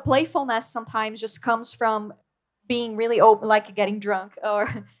also the playfulness sometimes just comes from being really open, like getting drunk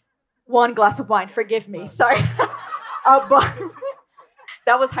or one glass of wine. Forgive me, sorry. But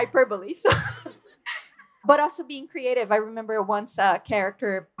that was hyperbole. So. But also being creative. I remember once a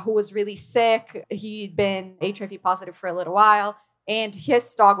character who was really sick. He'd been HIV positive for a little while, and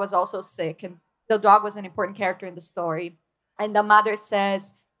his dog was also sick. And the dog was an important character in the story. And the mother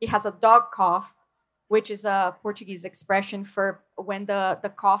says he has a dog cough, which is a Portuguese expression for when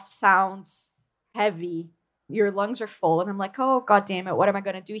the cough sounds heavy, your lungs are full. And I'm like, oh, God damn it, what am I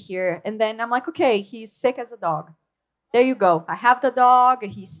going to do here? And then I'm like, okay, he's sick as a dog. There you go. I have the dog.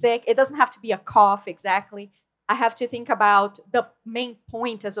 He's sick. It doesn't have to be a cough exactly. I have to think about the main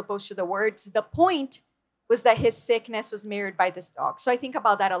point as opposed to the words. The point was that his sickness was mirrored by this dog. So I think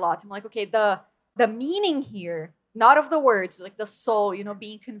about that a lot. I'm like, okay, the meaning here, not of the words, like the soul,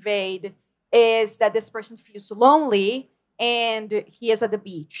 being conveyed, is that this person feels lonely and he is at the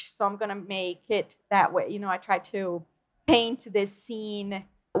beach. So I'm going to make it that way. I try to paint this scene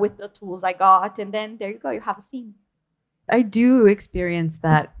with the tools I got. And then there you go. You have a scene. I do experience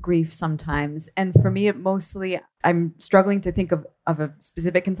that grief sometimes. And for me, I'm struggling to think of a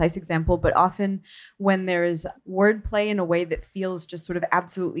specific concise example, but often when there's wordplay in a way that feels just sort of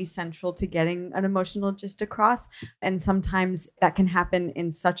absolutely central to getting an emotional gist across. And sometimes that can happen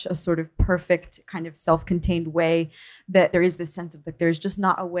in such a sort of perfect kind of self-contained way that there is this sense of that there's just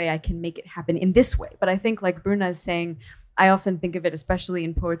not a way I can make it happen in this way. But I think like Bruna is saying, I often think of it, especially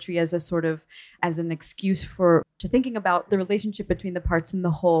in poetry, as an excuse to thinking about the relationship between the parts and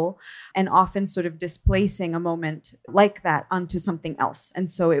the whole, and often sort of displacing a moment like that onto something else. And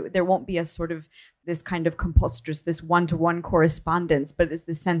so there won't be a sort of this kind of compulsory, this one-to-one correspondence, but it's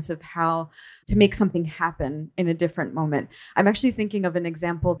the sense of how to make something happen in a different moment. I'm actually thinking of an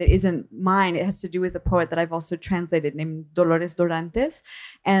example that isn't mine. It has to do with a poet that I've also translated named Dolores Dorantes.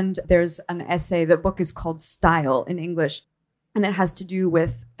 And there's an essay, the book is called Style in English. And it has to do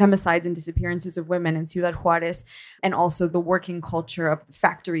with femicides and disappearances of women in Ciudad Juarez, and also the working culture of the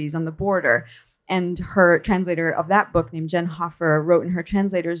factories on the border. And her translator of that book, named Jen Hoffer, wrote in her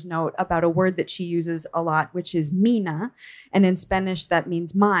translator's note about a word that she uses a lot, which is mina. And in Spanish, that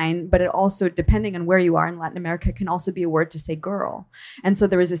means mine. But it also, depending on where you are in Latin America, can also be a word to say girl. And so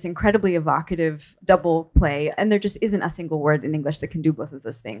there was this incredibly evocative double play. And there just isn't a single word in English that can do both of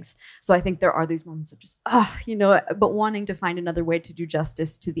those things. So I think there are these moments of just, but wanting to find another way to do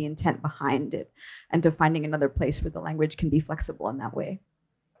justice to the intent behind it, and to finding another place where the language can be flexible in that way.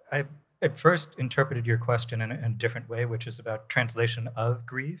 I at first interpreted your question in a different way, which is about translation of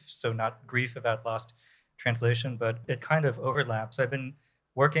grief. So not grief about lost translation, but it kind of overlaps. I've been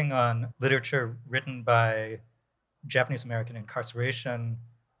working on literature written by Japanese American incarceration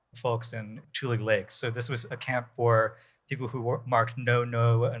folks in Tule Lake. So this was a camp for people who marked no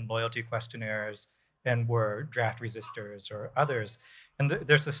and loyalty questionnaires and were draft resistors or others. And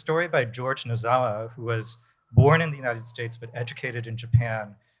there's a story by George Nozawa, who was born in the United States but educated in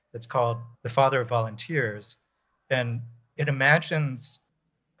Japan. It's called The Father of Volunteers. And it imagines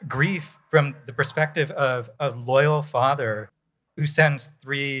grief from the perspective of a loyal father who sends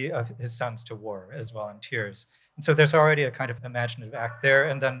 3 of his sons to war as volunteers. And so there's already a kind of imaginative act there.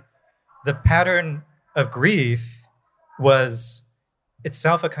 And then the pattern of grief was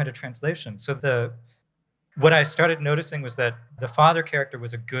itself a kind of translation. So what I started noticing was that the father character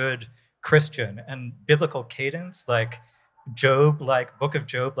was a good Christian, and biblical cadence, like Job-like, Book of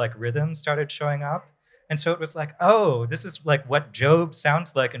Job-like rhythm started showing up. And so it was like, oh, this is like what Job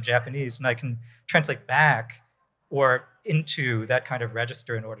sounds like in Japanese, and I can translate back or into that kind of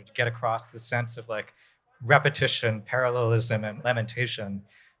register in order to get across the sense of like repetition, parallelism, and lamentation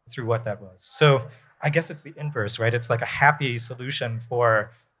through what that was. So I guess it's the inverse, right? It's like a happy solution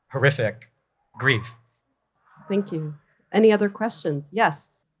for horrific grief. Thank you. Any other questions? Yes.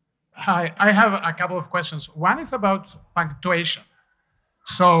 Hi, I have a couple of questions. One is about punctuation.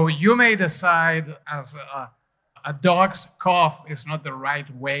 So you may decide as a dog's cough is not the right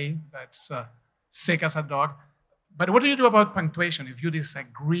way, that's sick as a dog. But what do you do about punctuation if you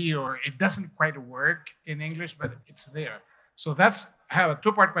disagree or it doesn't quite work in English, but it's there? So I have a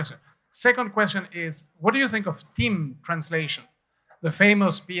 2-part question. Second question is, what do you think of theme translation? The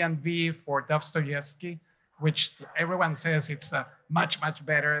famous P&V for Dostoevsky, which everyone says it's much, much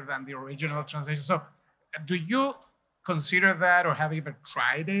better than the original translation. So do you consider that, or have you ever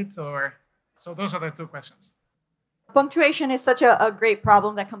tried it? So those are the 2 questions. Punctuation is such a great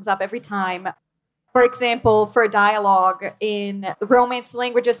problem that comes up every time. For example, for dialogue in Romance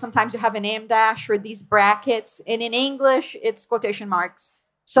languages, sometimes you have an em dash or these brackets, and in English, it's quotation marks.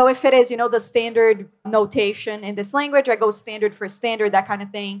 So if it is, the standard notation in this language, I go standard for standard, that kind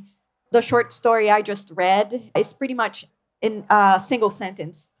of thing. The short story I just read is pretty much in a single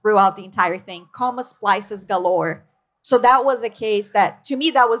sentence throughout the entire thing. Comma splices galore. So that was a case that, to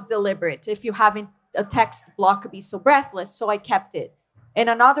me, that was deliberate. If you haven't, a text block could be so breathless, so I kept it. In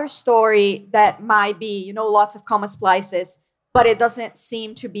another story that might be, lots of comma splices, but it doesn't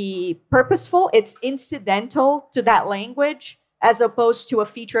seem to be purposeful. It's incidental to that language as opposed to a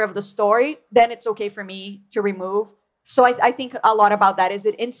feature of the story. Then it's okay for me to remove. So I think a lot about that. Is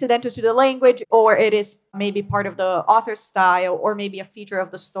it incidental to the language, or it is maybe part of the author's style, or maybe a feature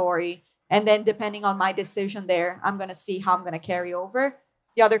of the story? And then depending on my decision there, I'm going to see how I'm going to carry over.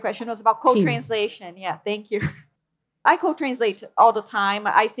 The other question was about co-translation. Yeah, thank you. I co-translate all the time.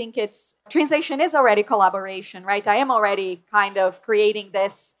 I think translation is already collaboration, right? I am already kind of creating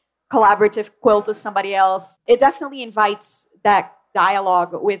this collaborative quilt with somebody else. It definitely invites that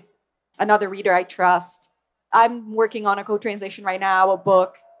dialogue with another reader I trust. I'm working on a co-translation right now, a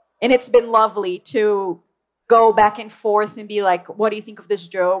book, and it's been lovely to go back and forth and be like, what do you think of this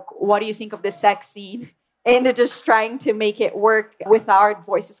joke? What do you think of this sex scene? And just trying to make it work with our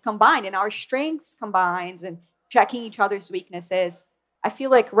voices combined and our strengths combined and checking each other's weaknesses. I feel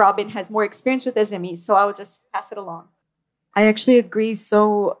like Robin has more experience with this than me, so I will just pass it along. I actually agree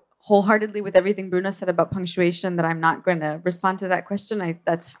so wholeheartedly with everything Bruna said about punctuation that I'm not going to respond to that question.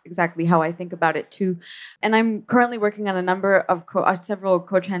 That's exactly how I think about it too. And I'm currently working on a number of several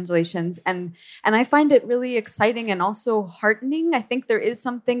co-translations, and I find it really exciting and also heartening. I think there is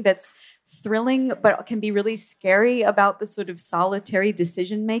something that's thrilling, but can be really scary about the sort of solitary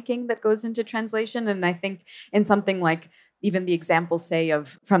decision making that goes into translation. And I think in something like even the example, say,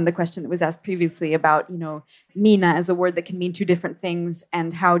 from the question that was asked previously about, Mina as a word that can mean two different things,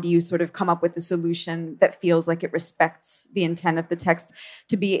 and how do you sort of come up with a solution that feels like it respects the intent of the text,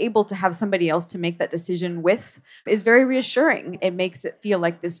 to be able to have somebody else to make that decision with is very reassuring. It makes it feel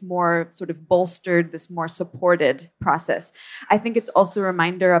like this more sort of bolstered, this more supported process. I think it's also a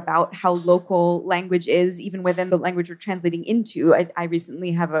reminder about how local language is, even within the language we're translating into. I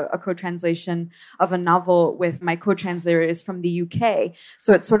recently have a co-translation of a novel with my co-translator is from the UK.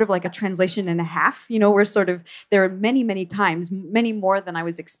 So it's sort of like a translation and a half. There are many, many times, many more than I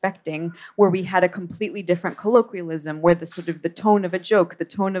was expecting, where we had a completely different colloquialism, where the tone of a joke, the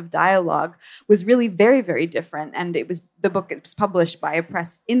tone of dialogue was really very, very different. And the book was published by a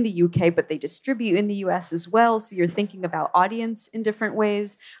press in the UK, but they distribute in the US as well. So you're thinking about audience in different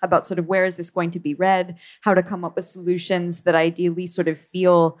ways, about sort of where is this going to be read, how to come up with solutions that ideally sort of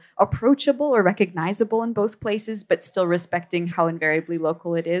feel approachable or recognizable in both places, but still respecting how invariably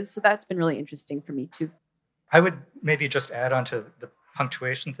local it is. So that's been really interesting for me too. I would maybe just add on to the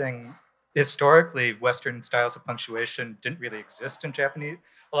punctuation thing. Historically, Western styles of punctuation didn't really exist in Japanese,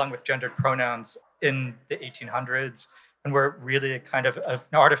 along with gendered pronouns in the 1800s, and were really kind of an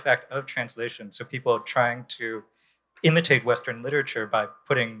artifact of translation. So people trying to imitate Western literature by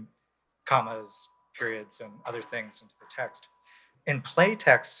putting commas, periods, and other things into the text. In play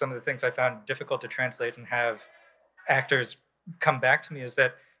text, some of the things I found difficult to translate and have actors come back to me is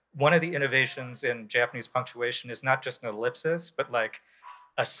that one of the innovations in Japanese punctuation is not just an ellipsis, but like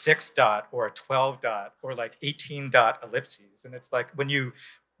a 6 dot or a 12 dot or like 18 dot ellipses. And it's like when you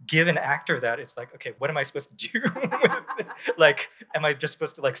give an actor that, it's like, okay, what am I supposed to do? Like, am I just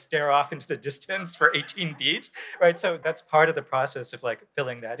supposed to like stare off into the distance for 18 beats? Right. So that's part of the process of like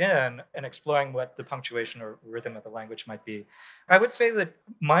filling that in and exploring what the punctuation or rhythm of the language might be. I would say that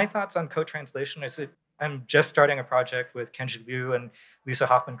my thoughts on co-translation is that I'm just starting a project with Kenji Liu and Lisa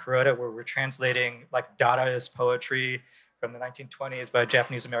Hoffman-Kuroda where we're translating like Dadaist poetry from the 1920s by a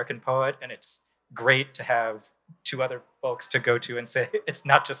Japanese-American poet. And it's great to have two other folks to go to and say, it's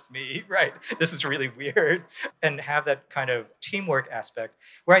not just me, right? This is really weird. And have that kind of teamwork aspect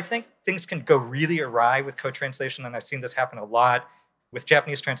where I think things can go really awry with co-translation. And I've seen this happen a lot with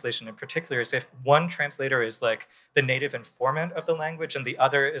Japanese translation in particular, is if one translator is like the native informant of the language and the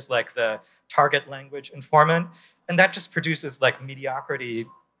other is like the target language informant. And that just produces like mediocrity,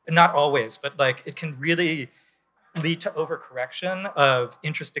 not always, but like it can really lead to overcorrection of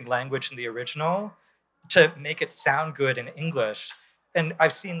interesting language in the original to make it sound good in English. And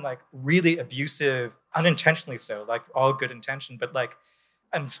I've seen like really abusive, unintentionally so, like all good intention, but like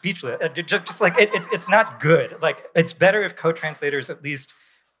I'm speechless. Just like it's not good. Like it's better if co-translators at least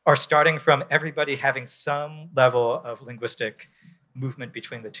are starting from everybody having some level of linguistic movement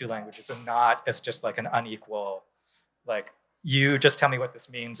between the two languages and not as just like an unequal, like you just tell me what this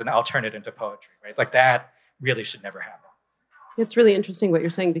means and I'll turn it into poetry, right? Like that really should never happen. It's really interesting what you're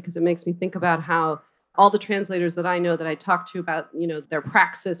saying because it makes me think about how all the translators that I know that I talk to about, their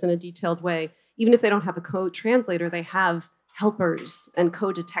praxis in a detailed way, even if they don't have a co-translator, they have helpers and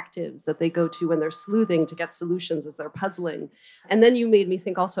co-detectives that they go to when they're sleuthing to get solutions as they're puzzling. And then you made me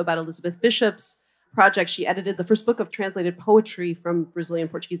think also about Elizabeth Bishop's project. She edited the first book of translated poetry from Brazilian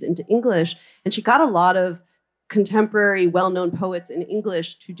Portuguese into English, and she got a lot of contemporary, well-known poets in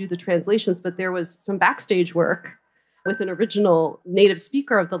English to do the translations, but there was some backstage work with an original native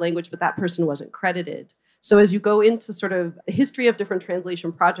speaker of the language, but that person wasn't credited. So as you go into sort of a history of different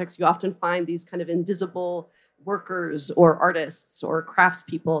translation projects, you often find these kind of invisible workers or artists or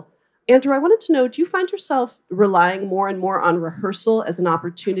craftspeople. Andrew, I wanted to know, do you find yourself relying more and more on rehearsal as an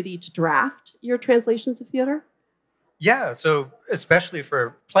opportunity to draft your translations of theater? Yeah, so especially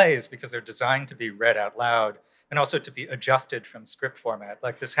for plays, because they're designed to be read out loud and also to be adjusted from script format.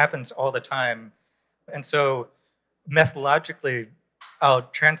 Like this happens all the time. And so methodologically, I'll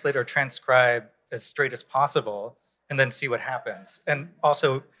translate or transcribe as straight as possible and then see what happens. And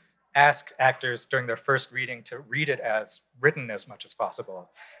also ask actors during their first reading to read it as written as much as possible.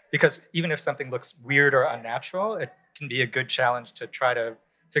 Because even if something looks weird or unnatural, it can be a good challenge to try to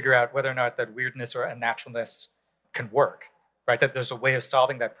figure out whether or not that weirdness or unnaturalness can work, right? That there's a way of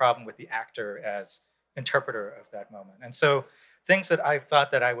solving that problem with the actor as interpreter of that moment. And so things that I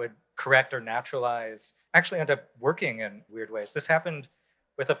thought that I would correct or naturalize actually end up working in weird ways. This happened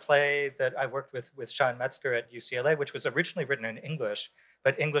with a play that I worked with Sean Metzger at UCLA, which was originally written in English,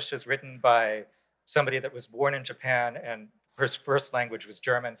 but English is written by somebody that was born in Japan, and her first language was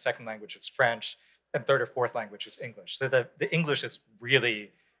German, second language was French, and third or fourth language was English. So the English is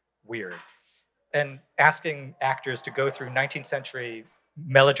really weird. And asking actors to go through 19th century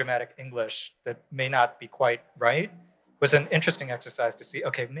melodramatic English that may not be quite right was an interesting exercise to see,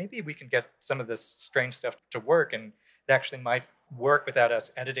 okay, maybe we can get some of this strange stuff to work, and it actually might work without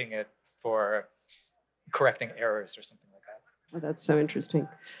us editing it for correcting errors or something like that. Oh, that's so interesting.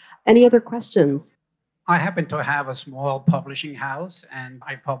 Any other questions? I happen to have a small publishing house, and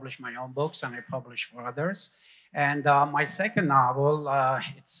I publish my own books and I publish for others. And my second novel,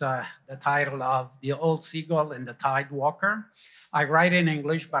 it's the title of The Old Seagull and the Tide Walker. I write in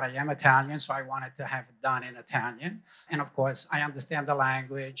English, but I am Italian, so I wanted to have it done in Italian. And of course, I understand the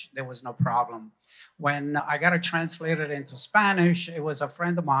language. There was no problem. When I got it translated into Spanish, it was a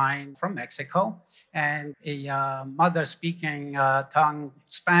friend of mine from Mexico, and a mother-speaking tongue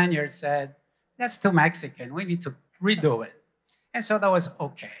Spaniard said, "That's too Mexican. We need to redo it." And so that was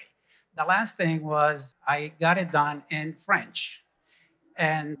okay. The last thing was I got it done in French.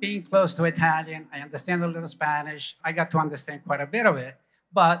 And being close to Italian, I understand a little Spanish. I got to understand quite a bit of it.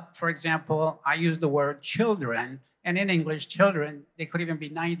 But for example, I use the word children. And in English, children, they could even be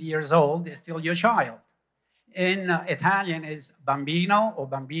 90 years old. They're still your child. In Italian is bambino or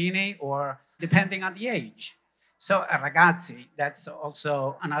bambini, or depending on the age. So ragazzi, that's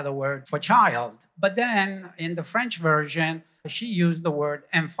also another word for child. But then in the French version, she used the word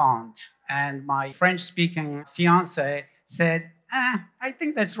enfant. And my French-speaking fiance said, I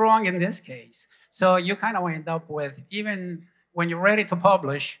think that's wrong in this case. So you kind of end up with, even when you're ready to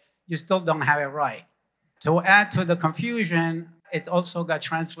publish, you still don't have it right. To add to the confusion, it also got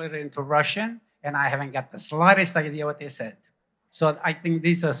translated into Russian, and I haven't got the slightest idea what they said. So I think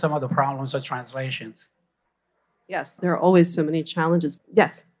these are some of the problems with translations. Yes, there are always so many challenges.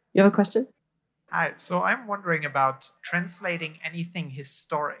 Yes, you have a question? Hi, so I'm wondering about translating anything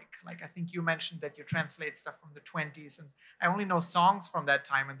historic. Like I think you mentioned that you translate stuff from the 20s, and I only know songs from that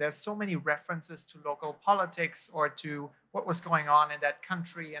time, and there's so many references to local politics or to what was going on in that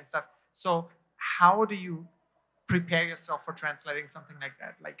country and stuff. So how do you prepare yourself for translating something like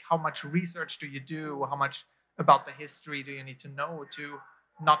that? Like how much research do you do? How much about the history do you need to know to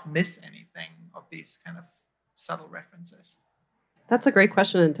not miss anything of these kind of subtle references? That's a great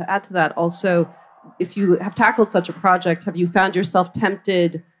question. And to add to that, also, if you have tackled such a project, have you found yourself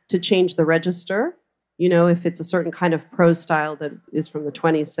tempted to change the register? You know, if it's a certain kind of prose style that is from the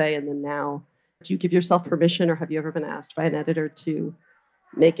 20s, say, and then now, do you give yourself permission, or have you ever been asked by an editor to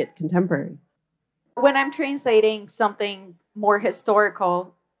make it contemporary? When I'm translating something more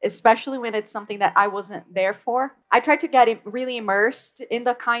historical, especially when it's something that I wasn't there for, I try to get really immersed in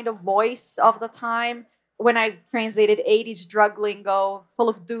the kind of voice of the time. When I translated 80s drug lingo, full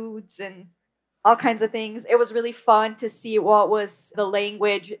of dudes and all kinds of things, it was really fun to see what was the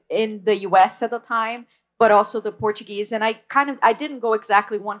language in the US at the time, but also the Portuguese. And I didn't go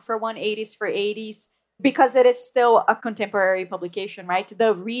exactly one for one, 80s for 80s, because it is still a contemporary publication, right?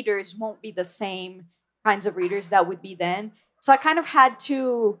 The readers won't be the same kinds of readers that would be then. So I kind of had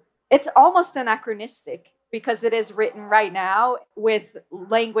to, it's almost anachronistic, because it is written right now with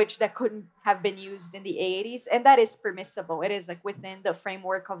language that couldn't have been used in the 80s. And that is permissible. It is like within the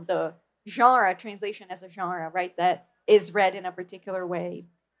framework of the genre, translation as a genre, right? That is read in a particular way.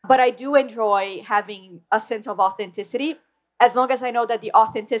 But I do enjoy having a sense of authenticity, as long as I know that the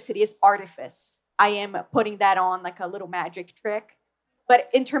authenticity is artifice. I am putting that on like a little magic trick. But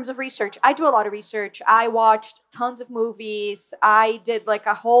in terms of research, I do a lot of research. I watched tons of movies. I did like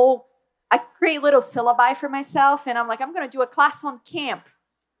I create little syllabi for myself, and I'm like, I'm going to do a class on camp.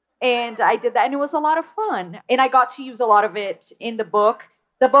 And I did that, and it was a lot of fun. And I got to use a lot of it in the book.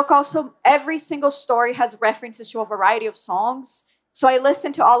 The book also, every single story has references to a variety of songs. So I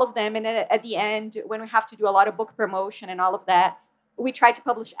listened to all of them. And then at the end, when we have to do a lot of book promotion and all of that, we try to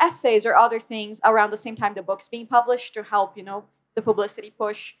publish essays or other things around the same time the book's being published to help, the publicity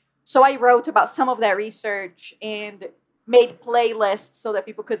push. So I wrote about some of that research and made playlists so that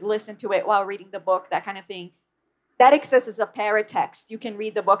people could listen to it while reading the book, that kind of thing. That exists as a paratext. You can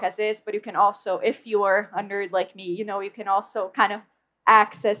read the book as is, but you can also, if you are a nerd like me, you can also kind of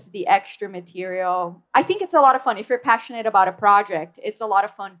access the extra material. I think it's a lot of fun. If you're passionate about a project, it's a lot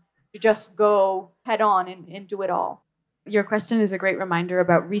of fun to just go head on and do it all. Your question is a great reminder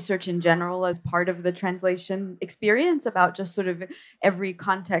about research in general as part of the translation experience, about just sort of every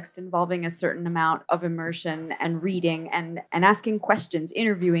context involving a certain amount of immersion and reading and asking questions,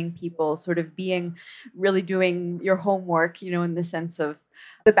 interviewing people, sort of really doing your homework, in the sense of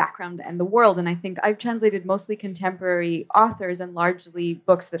the background and the world. And I think I've translated mostly contemporary authors and largely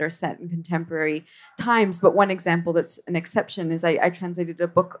books that are set in contemporary times. But one example that's an exception is I translated a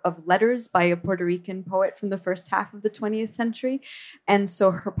book of letters by a Puerto Rican poet from the first half of the 20th century. And so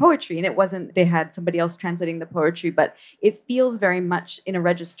her poetry, and it wasn't, they had somebody else translating the poetry, but it feels very much in a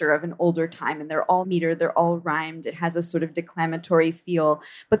register of an older time. And they're all metered, they're all rhymed. It has a sort of declamatory feel,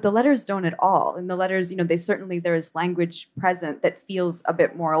 but the letters don't at all. In the letters, there is language present that feels a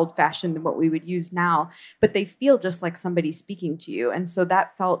bit more old-fashioned than what we would use now, but they feel just like somebody speaking to you. And so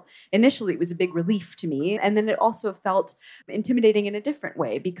that felt, initially, it was a big relief to me. And then it also felt intimidating in a different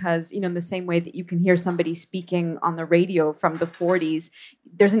way because, in the same way that you can hear somebody speaking on the radio from the 40s,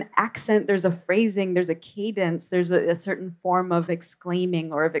 there's an accent, there's a phrasing, there's a cadence, there's a certain form of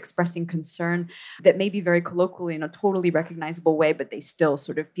exclaiming or of expressing concern that may be very colloquially in a totally recognizable way, but they still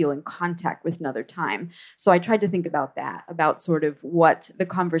sort of feel in contact with another time. So I tried to think about that, about sort of what the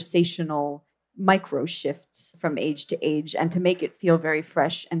conversational micro shifts from age to age, and to make it feel very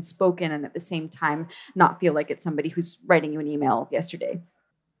fresh and spoken, and at the same time not feel like it's somebody who's writing you an email yesterday.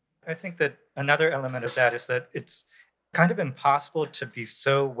 I think that another element of that is that it's kind of impossible to be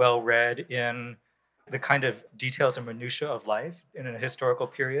so well read in the kind of details and minutiae of life in a historical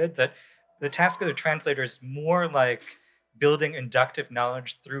period that the task of the translator is more like building inductive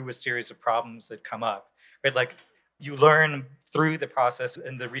knowledge through a series of problems that come up, right? Like you learn through the process,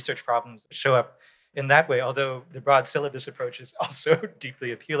 and the research problems show up in that way, although the broad syllabus approach is also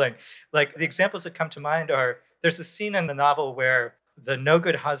deeply appealing. Like the examples that come to mind are, there's a scene in the novel where the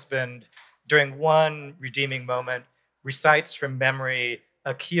no-good husband, during one redeeming moment, recites from memory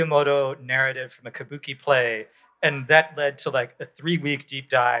a Kiyomoto narrative from a kabuki play. And that led to like a 3-week deep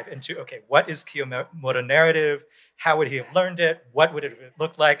dive into, okay, what is Kiyomoto narrative? How would he have learned it? What would it have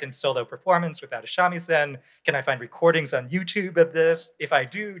looked like in solo performance without a shamisen? Can I find recordings on YouTube of this? If I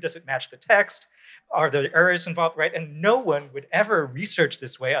do, does it match the text? Are there errors involved, right? And no one would ever research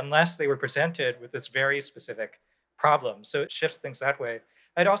this way unless they were presented with this very specific problem. So it shifts things that way.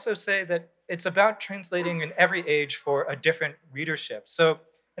 I'd also say that it's about translating in every age for a different readership. So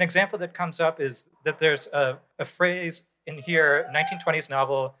an example that comes up is that there's a phrase in here, 1920s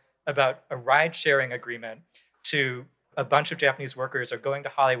novel, about a ride-sharing agreement to a bunch of Japanese workers are going to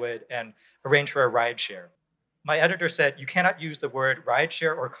Hollywood and arrange for a ride share. My editor said, you cannot use the word ride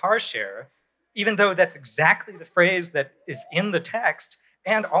share or car share, even though that's exactly the phrase that is in the text,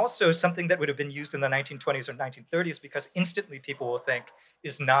 and also something that would have been used in the 1920s or 1930s, because instantly people will think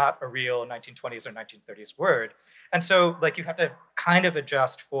is not a real 1920s or 1930s word. And so you have to kind of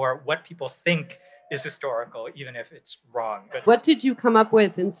adjust for what people think is historical, even if it's wrong. But what did you come up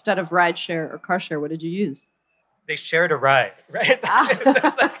with instead of ride share or car share? What did you use? They shared a ride, right?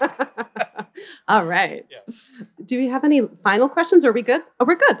 All right. Yeah. Do we have any final questions? Are we good? Oh,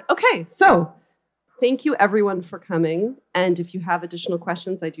 we're good. Okay, so thank you, everyone, for coming. And if you have additional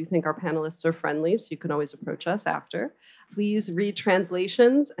questions, I do think our panelists are friendly, so you can always approach us after. Please read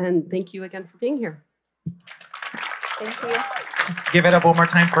translations, and thank you again for being here. Thank you. Just give it up one more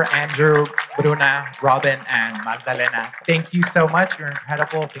time for Andrew, Bruna, Robin, and Magdalena. Thank you so much. You're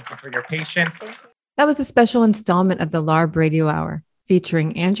incredible. Thank you for your patience. That was a special installment of the LARB Radio Hour,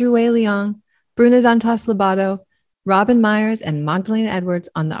 featuring Andrew Wei Leong, Bruna Dantas Lobato, Robin Myers, and Magdalena Edwards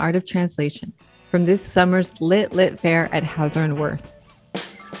on the art of translation from this summer's Lit Fair at Hauser & Wirth.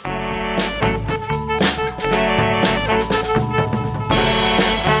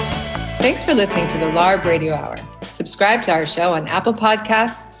 Thanks for listening to the LARB Radio Hour. Subscribe to our show on Apple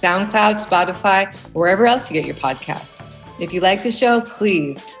Podcasts, SoundCloud, Spotify, or wherever else you get your podcasts. If you like the show,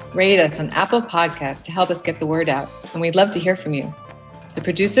 please rate us on Apple Podcasts to help us get the word out, and we'd love to hear from you. The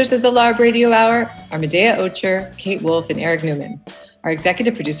producers of the LARB Radio Hour are Medea Ocher, Kate Wolf, and Eric Newman. Our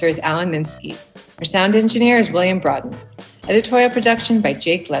executive producer is Alan Minsky. Our sound engineer is William Brodden. Editorial production by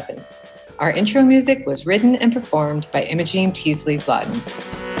Jake Levins. Our intro music was written and performed by Imogene Teasley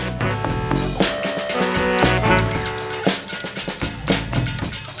Blodden.